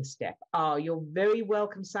upcoming step. Oh, you're very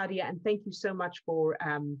welcome, Sadia, and thank you so much for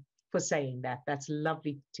saying that. That's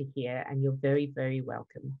lovely to hear, and you're very, very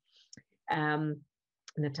welcome.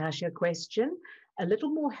 Natasha, question: a little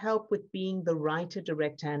more help with being the writer,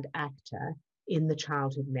 director, and actor in the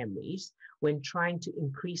childhood memories when trying to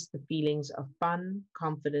increase the feelings of fun,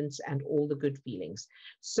 confidence, and all the good feelings.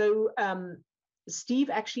 So, Steve,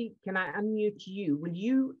 actually, can I unmute you? Will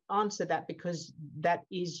you answer that, because that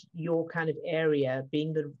is your kind of area,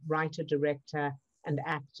 being the writer, director, and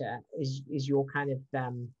actor is your kind of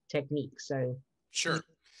technique. So sure.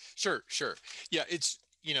 Yeah, it's,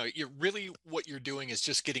 you're really, what you're doing is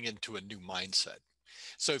just getting into a new mindset.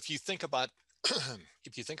 So if you think about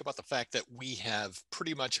the fact that we have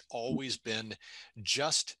pretty much always been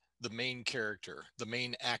just the main character, the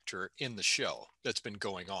main actor in the show that's been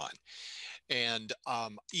going on. And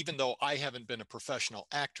even though I haven't been a professional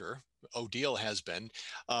actor, Odile has been,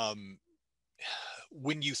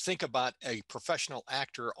 when you think about a professional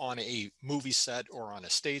actor on a movie set or on a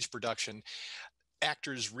stage production,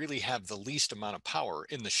 actors really have the least amount of power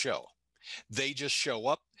in the show. They just show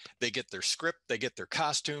up, they get their script, they get their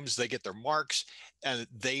costumes, they get their marks, and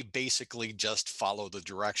they basically just follow the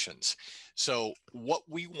directions. So what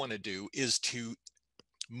we want to do is to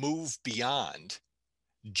move beyond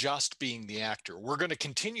just being the actor. We're going to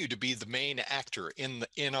continue to be the main actor in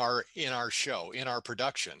our show, in our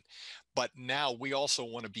production. But now we also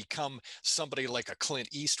want to become somebody like a Clint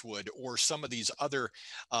Eastwood or some of these other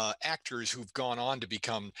actors who've gone on to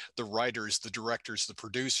become the writers, the directors, the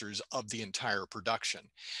producers of the entire production.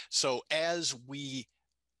 So as we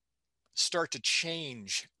start to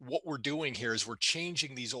change, what we're doing here is we're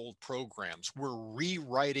changing these old programs. We're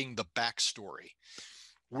rewriting the backstory.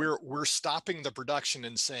 We're stopping the production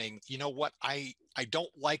and saying, you know what, I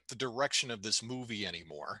don't like the direction of this movie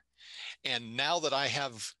anymore. And now that I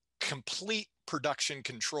have complete production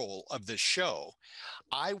control of this show,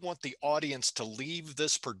 I want the audience to leave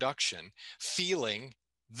this production feeling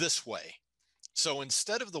this way. So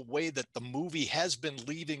instead of the way that the movie has been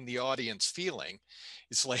leaving the audience feeling,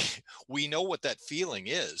 it's like, we know what that feeling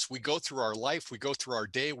is. We go through our life, we go through our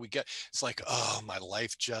day, it's like, oh, my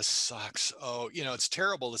life just sucks. Oh, it's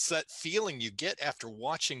terrible. It's that feeling you get after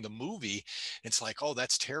watching the movie. It's like, oh,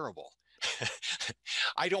 that's terrible.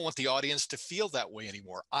 I don't want the audience to feel that way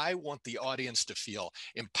anymore. I want the audience to feel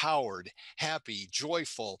empowered, happy,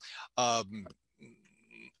 joyful,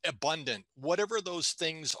 abundant, whatever those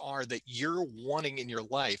things are that you're wanting in your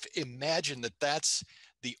life. Imagine that that's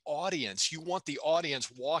the audience. You want the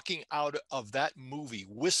audience walking out of that movie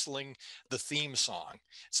whistling the theme song.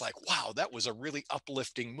 It's like, wow, that was a really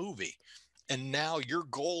uplifting movie. And now your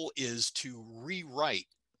goal is to rewrite,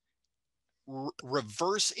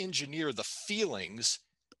 reverse engineer the feelings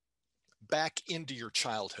back into your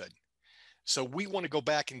childhood. So we want to go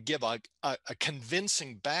back and give a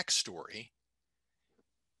convincing backstory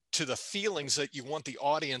to the feelings that you want the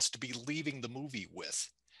audience to be leaving the movie with,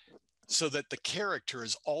 so that the character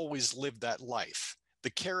has always lived that life. The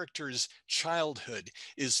character's childhood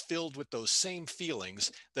is filled with those same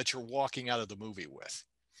feelings that you're walking out of the movie with.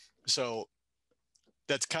 So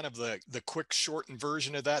that's kind of the quick shortened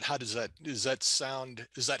version of that. How does that sound?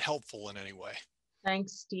 Is that helpful in any way?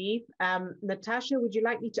 Thanks, Steve. Natasha, would you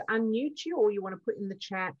like me to unmute you, or you want to put in the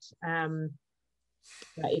chat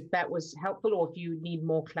if that was helpful, or if you need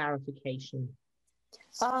more clarification?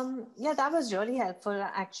 Yeah, that was really helpful,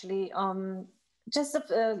 actually. Just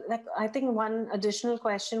like, I think one additional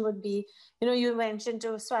question would be, you mentioned to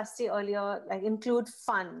Swasti earlier, like include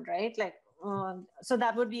fun, right? Like, so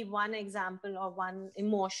that would be one example or one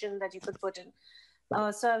emotion that you could put in.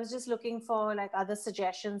 So I was just looking for like other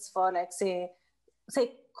suggestions for, like, say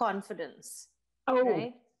confidence. Oh,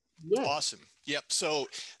 right? Yes. Awesome. Yep. So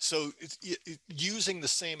using the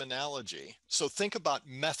same analogy. So think about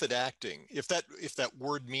method acting, if that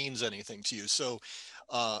word means anything to you. So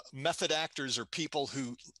method actors are people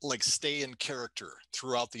who like stay in character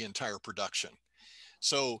throughout the entire production.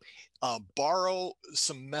 So borrow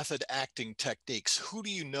some method acting techniques. Who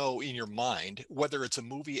do you know in your mind, whether it's a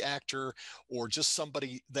movie actor or just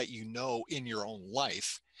somebody that you know in your own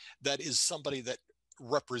life, that is somebody that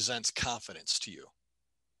represents confidence to you?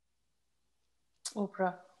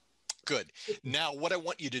 Oprah. Good. Now, what I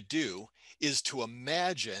want you to do is to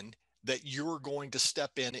imagine that you're going to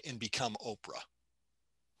step in and become Oprah.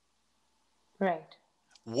 Right.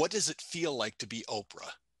 What does it feel like to be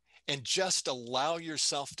Oprah? And just allow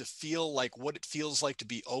yourself to feel like what it feels like to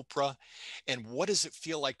be Oprah. And what does it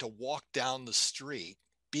feel like to walk down the street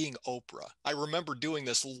being Oprah? I remember doing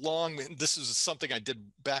this is something I did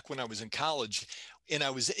back when I was in college. And I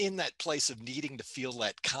was in that place of needing to feel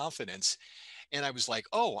that confidence. And I was like,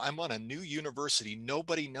 oh, I'm on a new university.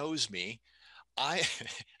 Nobody knows me. I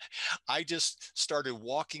just started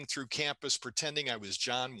walking through campus pretending I was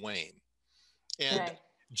John Wayne. And Right.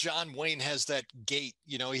 John Wayne has that gait,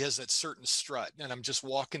 he has that certain strut. And I'm just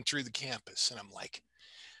walking through the campus and I'm like,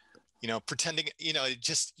 pretending,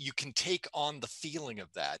 you can take on the feeling of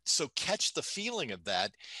that. So catch the feeling of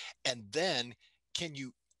that. And then can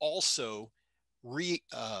you also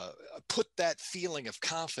put that feeling of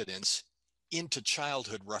confidence into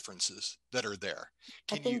childhood references that are there?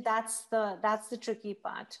 I think that's the tricky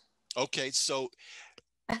part. Okay, so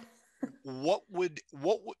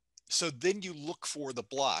so then you look for the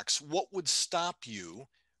blocks. What would stop you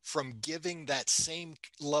from giving that same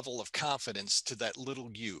level of confidence to that little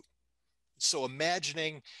you? So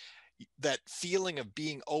imagining that feeling of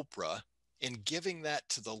being Oprah and giving that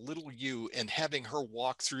to the little you and having her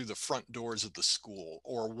walk through the front doors of the school,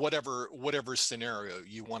 or whatever scenario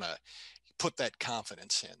you want to put that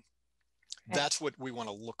confidence in. That's what we want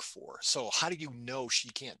to look for. So how do you know she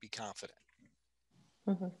can't be confident?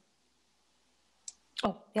 Mm-hmm.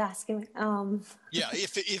 Oh, you're asking me. Yeah,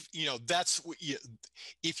 if that's what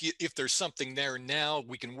if there's something there now,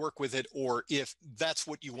 we can work with it. Or if that's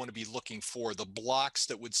what you want to be looking for, the blocks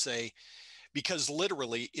that would say, because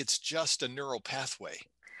literally it's just a neural pathway.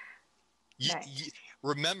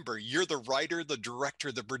 Remember, you're the writer, the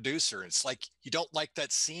director, the producer. It's like, you don't like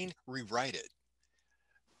that scene, rewrite it.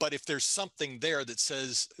 But if there's something there that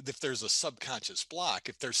says, if there's a subconscious block,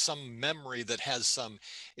 if there's some memory that has some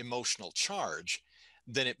emotional charge,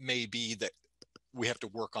 then it may be that we have to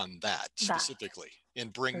work on that specifically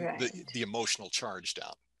and bring the emotional charge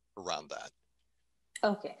down around that.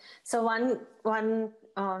 Okay. So one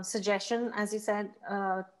suggestion, as you said,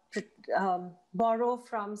 borrow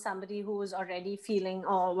from somebody who is already feeling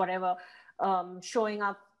or whatever, showing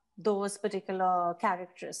up those particular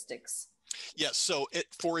characteristics. Yes. So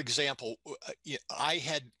for example, I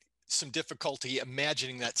had some difficulty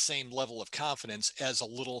imagining that same level of confidence as a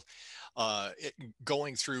little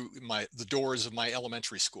going through the doors of my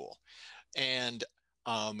elementary school. And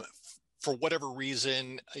for whatever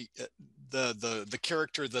reason, the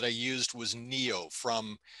character that I used was Neo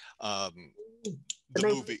from the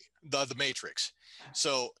movie, the Matrix.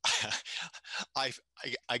 So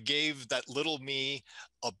I gave that little me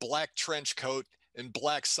a black trench coat and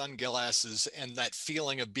black sunglasses, and that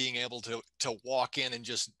feeling of being able to walk in and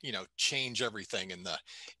just change everything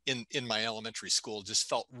in my elementary school just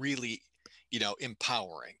felt really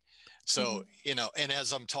empowering. So and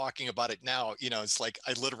as I'm talking about it now, it's like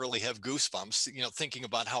I literally have goosebumps thinking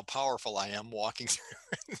about how powerful I am walking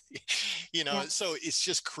through. So it's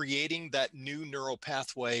just creating that new neural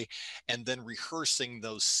pathway and then rehearsing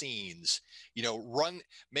those scenes.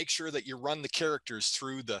 Make sure that you run the characters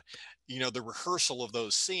through the rehearsal of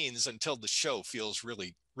those scenes until the show feels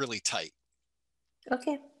really, really tight.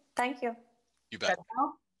 Okay, thank you. You bet. Does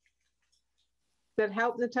that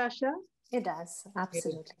help, Natasha? It does,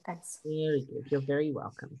 absolutely. Thanks. Very good. You're very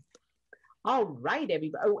welcome. All right,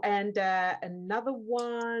 everybody. Oh, and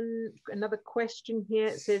another question here.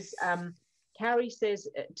 It says, Carrie says,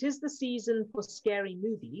 "'Tis the season for scary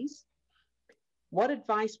movies. What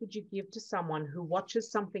advice would you give to someone who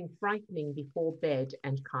watches something frightening before bed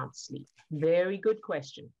and can't sleep?" Very good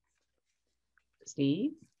question.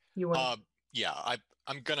 Steve, you want? Yeah,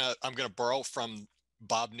 I'm gonna borrow from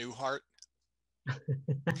Bob Newhart.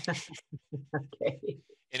 Okay.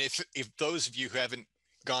 And if those of you who haven't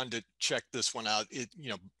gone to check this one out,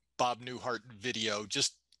 Bob Newhart video,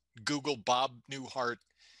 just Google Bob Newhart,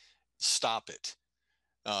 Stop It.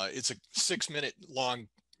 It's a 6-minute long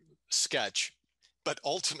sketch, but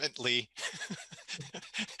ultimately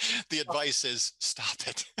the advice is stop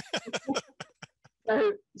it.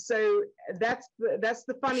 So that's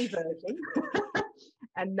the funny version.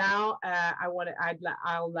 And now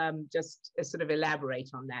I'll just sort of elaborate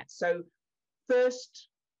on that. So first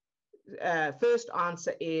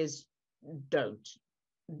answer is don't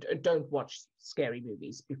watch scary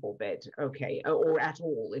movies before bed, okay, or at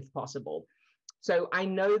all if possible. So I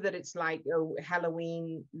know that it's like, oh,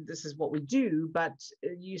 Halloween, this is what we do, but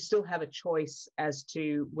you still have a choice as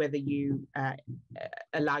to whether you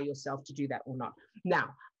allow yourself to do that or not.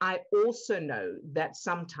 Now, I also know that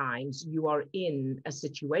sometimes you are in a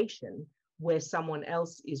situation where someone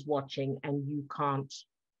else is watching and you can't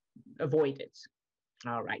avoid it.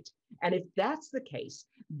 All right. And if that's the case,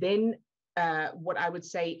 then what I would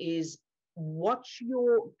say is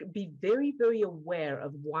be very, very aware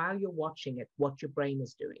of while you're watching it, what your brain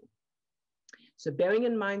is doing. So bearing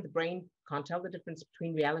in mind, the brain can't tell the difference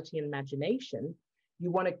between reality and imagination.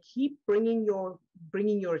 You want to keep bringing your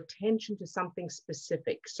attention to something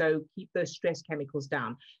specific. So keep those stress chemicals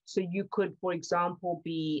down. So you could, for example,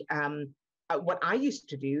 be, what I used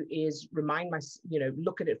to do is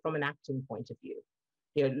look at it from an acting point of view.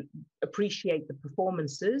 Appreciate the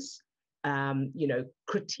performances,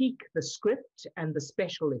 critique the script and the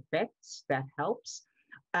special effects. That helps.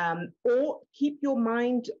 Or keep your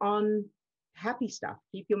mind on happy stuff.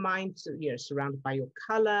 Keep your mind, surrounded by your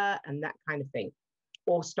color and that kind of thing,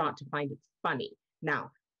 or start to find it funny.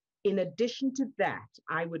 Now, in addition to that,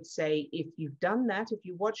 I would say if you've done that, if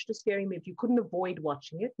you watched a scary movie, if you couldn't avoid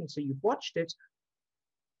watching it, and so you've watched it,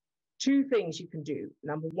 2 things you can do.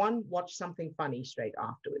 Number 1, watch something funny straight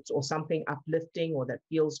afterwards, or something uplifting or that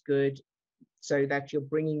feels good, so that you're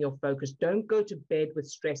bringing your focus. Don't go to bed with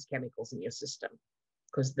stress chemicals in your system,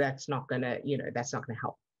 because that's not gonna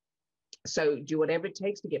help. So do whatever it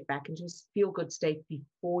takes to get back into a feel-good state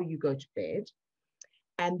before you go to bed.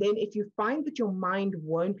 And then if you find that your mind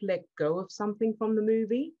won't let go of something from the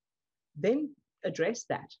movie, then address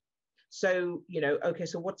that. So, okay,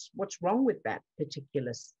 so what's wrong with that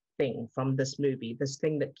particular thing from this movie, this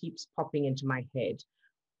thing that keeps popping into my head?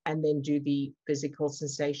 And then do the physical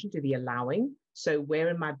sensation, do the allowing. So where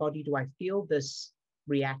in my body do I feel this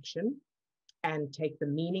reaction? And take the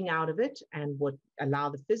meaning out of it and allow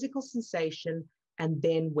the physical sensation. And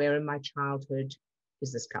then where in my childhood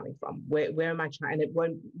is this coming from? Where am I? And it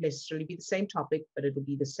won't necessarily be the same topic, but it'll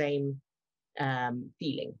be the same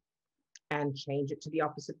feeling, and change it to the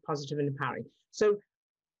opposite, positive and empowering. So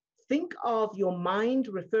think of your mind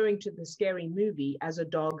referring to the scary movie as a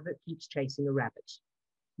dog that keeps chasing a rabbit.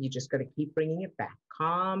 You just got to keep bringing it back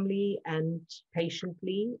calmly and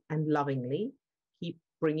patiently and lovingly. Keep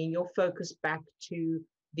bringing your focus back to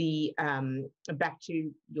your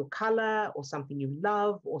color, or something you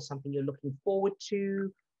love, or something you're looking forward to,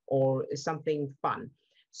 or something fun.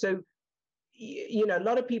 So, a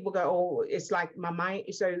lot of people go, oh, it's like my mind.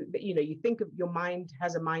 So, you think of your mind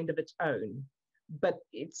has a mind of its own, but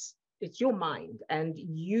it's your mind, and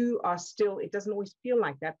you are still, it doesn't always feel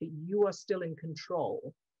like that, but you are still in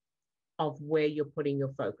control of where you're putting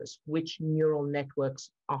your focus, which neural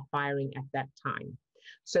networks are firing at that time.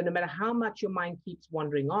 So no matter how much your mind keeps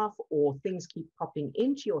wandering off, or things keep popping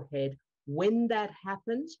into your head, when that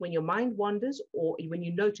happens, when your mind wanders, or when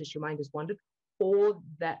you notice your mind has wandered, or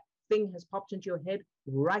that thing has popped into your head,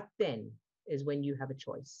 right then is when you have a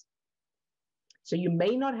choice. So you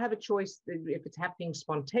may not have a choice if it's happening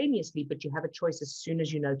spontaneously, but you have a choice as soon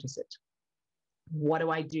as you notice it. What do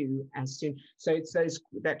I do as soon? So it's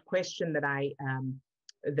that question that I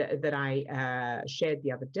shared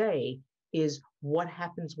the other day is, what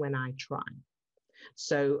happens when I try?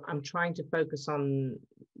 So I'm trying to focus on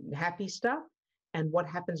happy stuff, and what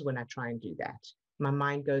happens when I try and do that? My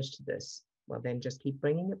mind goes to this. Well, then just keep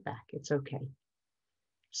bringing it back. It's okay.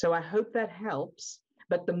 So I hope that helps.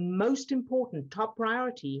 But the most important top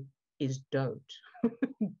priority is don't.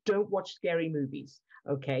 Don't watch scary movies,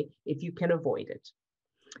 okay, if you can avoid it.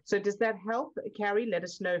 So does that help, Carrie? Let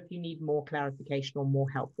us know if you need more clarification or more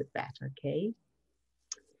help with that, okay?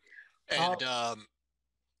 And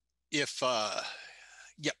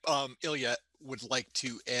Ilja, would like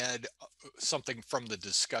to add something from the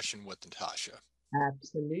discussion with Natasha?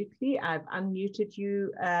 Absolutely. I've unmuted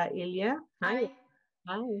you, Ilja. Hi.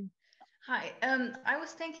 Hi. Hi. I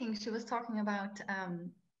was thinking she was talking about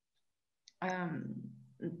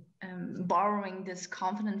borrowing this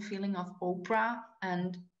confident feeling of Oprah,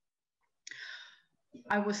 and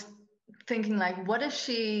I was thinking, like, what if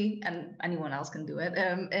she, and anyone else can do it,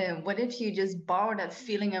 what if you just borrow that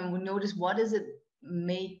feeling and would notice what is it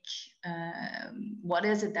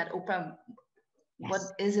that Oprah, what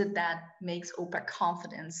is it that makes Oprah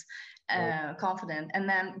confident, and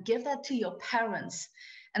then give that to your parents,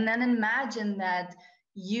 and then imagine that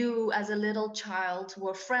you as a little child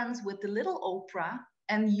were friends with the little Oprah,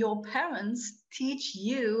 and your parents teach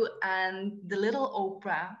you and the little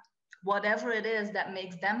Oprah whatever it is that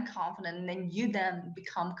makes them confident, and then you then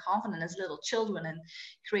become confident as little children and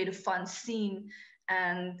create a fun scene.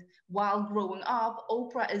 And while growing up,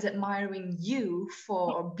 Oprah is admiring you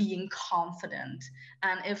for being confident.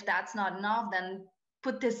 And if that's not enough, then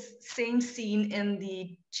put this same scene in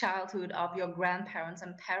the childhood of your grandparents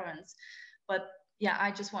and parents. But yeah,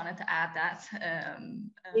 I just wanted to add that.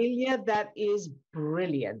 Ilja, that is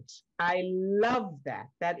brilliant. I love that.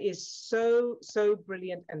 That is so, so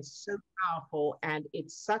brilliant and so powerful. And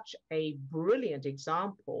it's such a brilliant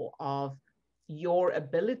example of your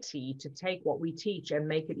ability to take what we teach and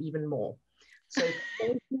make it even more. So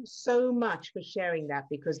thank you so much for sharing that,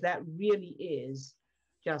 because that really is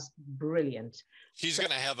just brilliant. She's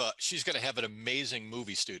going to have an amazing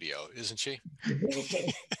movie studio, isn't she?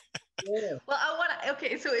 Yeah. Well, I want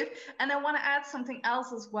to add something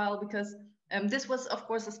else as well, because this was, of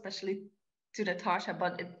course, especially to Natasha,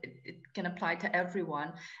 but it can apply to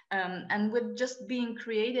everyone. And with just being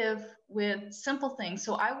creative with simple things.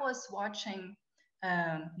 So I was watching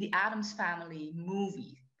the Addams Family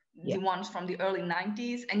movie, the ones from the early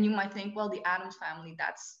 90s. And you might think, well, the Addams Family,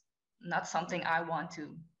 that's not something I want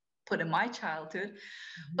to put in my childhood.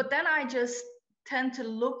 But then I just tend to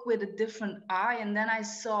look with a different eye. And then I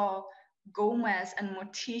saw Gomez and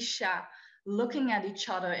Morticia looking at each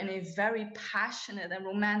other in a very passionate and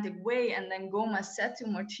romantic way. And then Gomez said to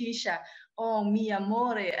Morticia, "Oh, mi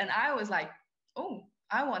amore." And I was like, oh,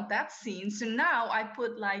 I want that scene. So now I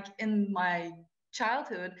put, like, in my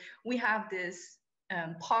childhood, we have this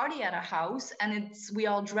party at our house, and we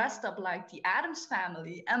all dressed up like the Addams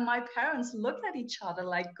Family. And my parents look at each other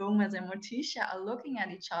like Gomez and Morticia are looking at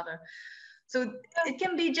each other. So it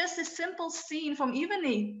can be just a simple scene from even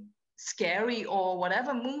a scary or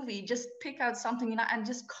whatever movie. Just pick out something, and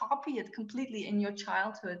just copy it completely in your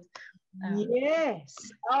childhood. Yes.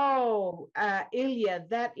 Oh, Ilja,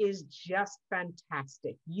 that is just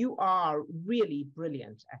fantastic. You are really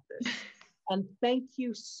brilliant at this. And thank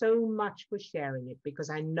you so much for sharing it, because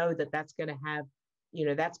I know that that's going to have,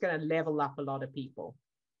 that's going to level up a lot of people.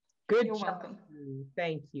 Good You're job. welcome.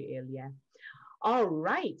 Thank you, Ilja. All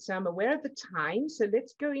right, so I'm aware of the time, so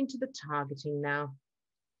let's go into the targeting now.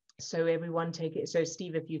 So everyone take it. So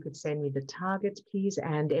Steve, if you could send me the targets, please,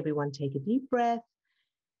 and everyone take a deep breath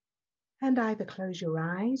and either close your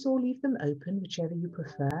eyes or leave them open, whichever you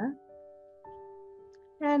prefer,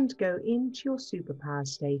 and go into your superpower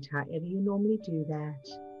state, however you normally do that.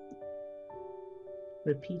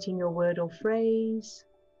 Repeating your word or phrase,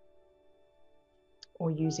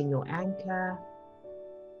 or using your anchor,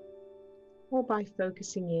 or by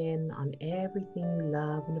focusing in on everything you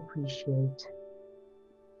love and appreciate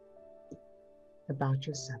about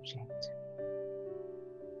your subject.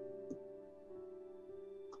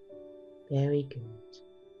 Very good.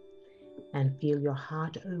 And feel your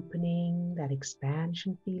heart opening, that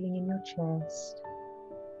expansion feeling in your chest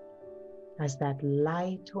as that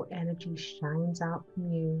light or energy shines out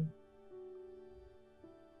from you,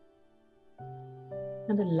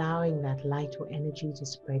 and allowing that light or energy to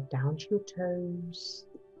spread down to your toes,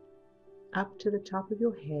 up to the top of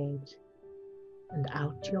your head, and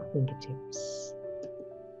out to your fingertips.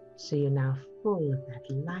 So you're now full of that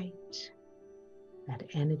light, that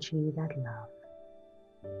energy, that love.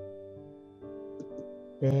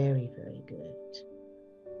 Very, very good.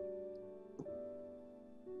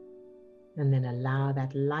 And then allow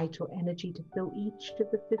that light or energy to fill each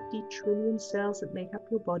of the 50 trillion cells that make up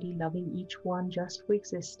your body, loving each one just for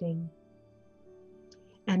existing.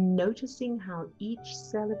 And noticing how each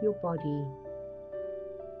cell of your body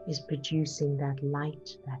is producing that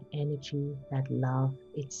light, that energy, that love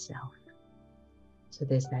itself. So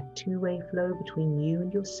there's that two-way flow between you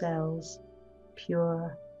and your cells,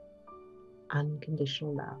 pure,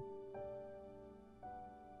 unconditional love.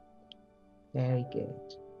 Very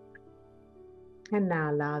good. And now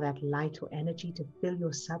allow that light or energy to fill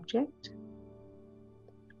your subject.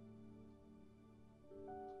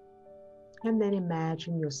 And then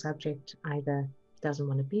imagine your subject either doesn't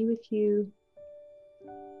want to be with you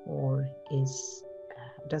or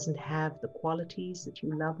doesn't have the qualities that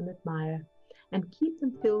you love and admire, and keep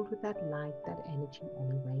them filled with that light, that energy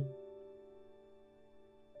anyway.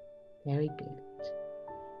 Very good.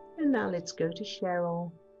 And now let's go to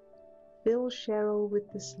Cheryl. Fill Cheryl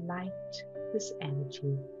with this light, this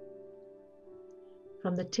energy.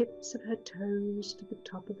 From the tips of her toes to the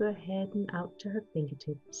top of her head and out to her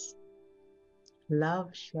fingertips.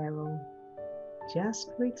 Love Cheryl,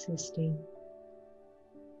 just for existing.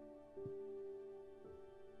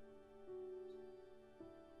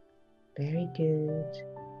 Very good.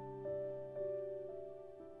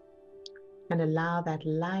 And allow that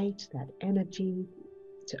light, that energy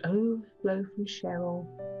to overflow from Cheryl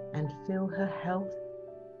and fill her health.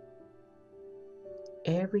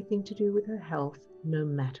 Everything to do with her health, no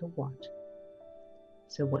matter what.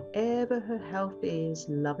 So whatever her health is,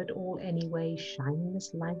 love it all anyway, shining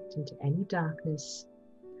this light into any darkness,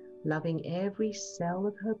 loving every cell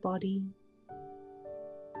of her body,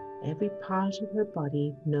 every part of her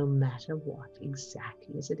body, no matter what,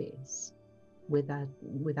 exactly as it is,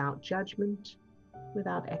 without judgment,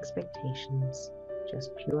 without expectations,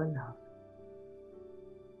 just pure love.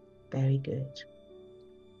 Very good.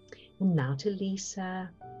 And now to Lisa.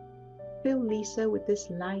 Fill Lisa with this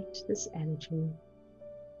light, this energy.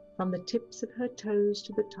 From the tips of her toes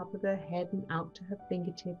to the top of her head and out to her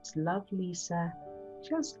fingertips, love Lisa,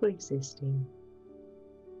 just for existing.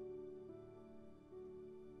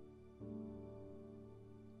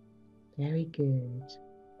 Very good.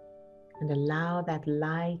 And allow that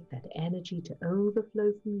light, that energy to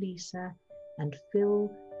overflow from Lisa and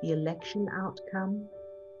fill the election outcome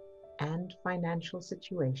and financial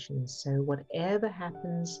situations. So whatever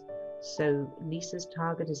happens, so Lisa's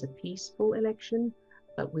target is a peaceful election,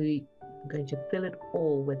 but we're going to fill it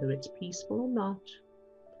all, whether it's peaceful or not,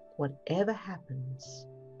 whatever happens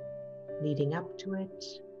leading up to it,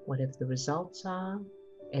 whatever the results are,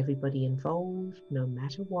 everybody involved, no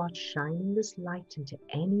matter what, shining this light into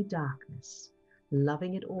any darkness,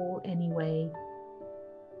 loving it all anyway,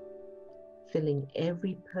 filling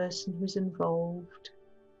every person who's involved,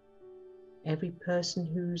 every person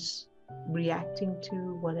who's reacting to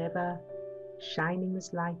whatever, shining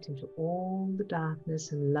this light into all the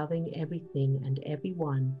darkness and loving everything and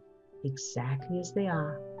everyone exactly as they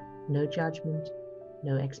are. No judgment,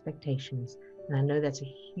 no expectations. And I know that's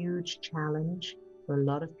a huge challenge for a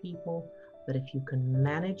lot of people, but if you can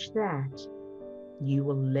manage that, you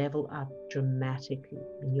will level up dramatically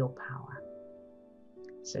in your power.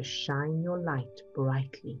 So shine your light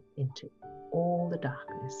brightly into all the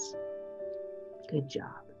darkness. Good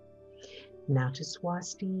job. Now to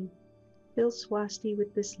Swasti. Fill Swasti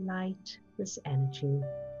with this light, this energy.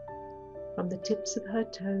 From the tips of her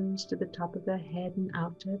toes to the top of her head and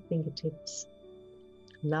out to her fingertips.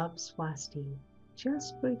 Love Swasti,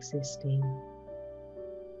 just for existing.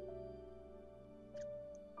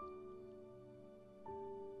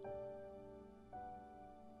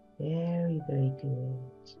 Very, very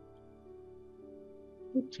good.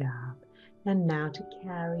 Good job. And now to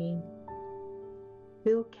Carrie.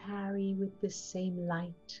 Fill Carrie with this same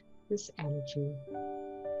light, this energy.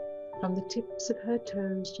 From the tips of her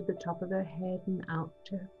toes to the top of her head and out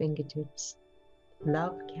to her fingertips.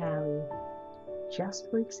 Love Carrie, just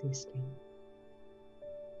for existing.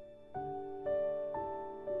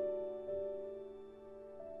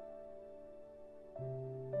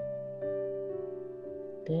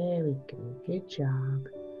 Very good, good job.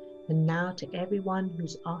 And now to everyone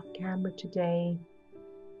who's off camera today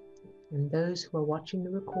and those who are watching the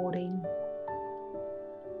recording,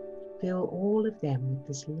 fill all of them with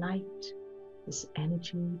this light, this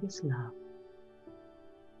energy, this love,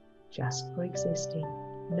 just for existing.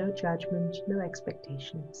 No judgment, no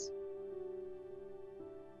expectations.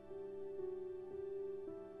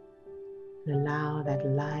 And allow that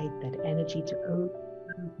light, that energy to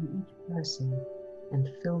overflow from each person and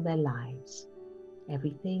fill their lives.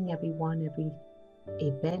 Everything, everyone, every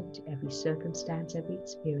event, every circumstance, every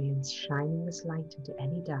experience, shining this light into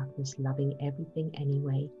any darkness, loving everything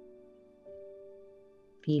anyway.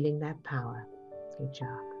 Feeling that power. Good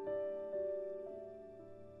job.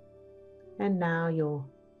 And now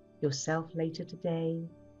yourself later today,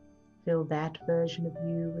 fill that version of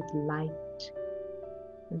you with light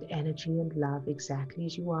and energy and love exactly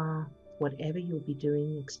as you are. Whatever you'll be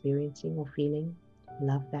doing, experiencing or feeling,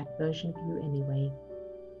 love that version of you anyway.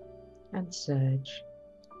 And surge.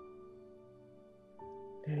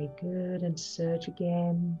 Very good. And surge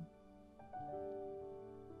again.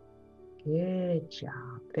 Good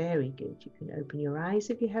job. Very good. You can open your eyes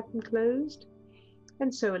if you have them closed.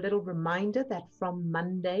 And so a little reminder that from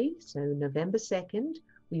Monday, so November 2nd,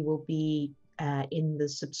 we will be in the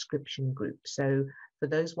subscription group. So for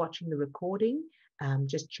those watching the recording,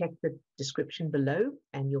 just check the description below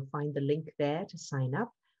and you'll find the link there to sign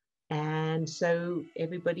up. And so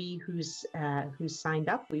everybody who's signed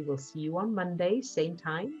up, we will see you on Monday, same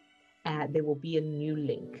time. There will be a new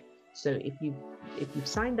link. So if you've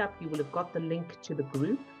signed up, you will have got the link to the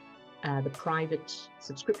group, the private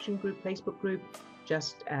subscription group, Facebook group.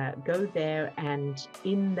 Just go there, and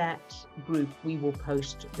in that group, we will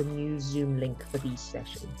post the new Zoom link for these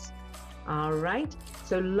sessions. All right.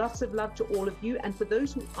 So lots of love to all of you. And for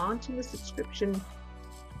those who aren't in the subscription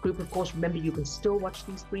group, of course, remember you can still watch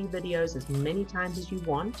these free videos as many times as you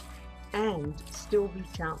want, and still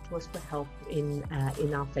reach out to us for help in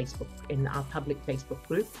our public Facebook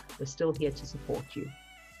group. We're still here to support you.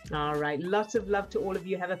 All right. Lots of love to all of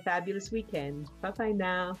you. Have a fabulous weekend. Bye-bye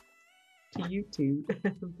now. To you too.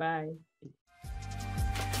 Bye.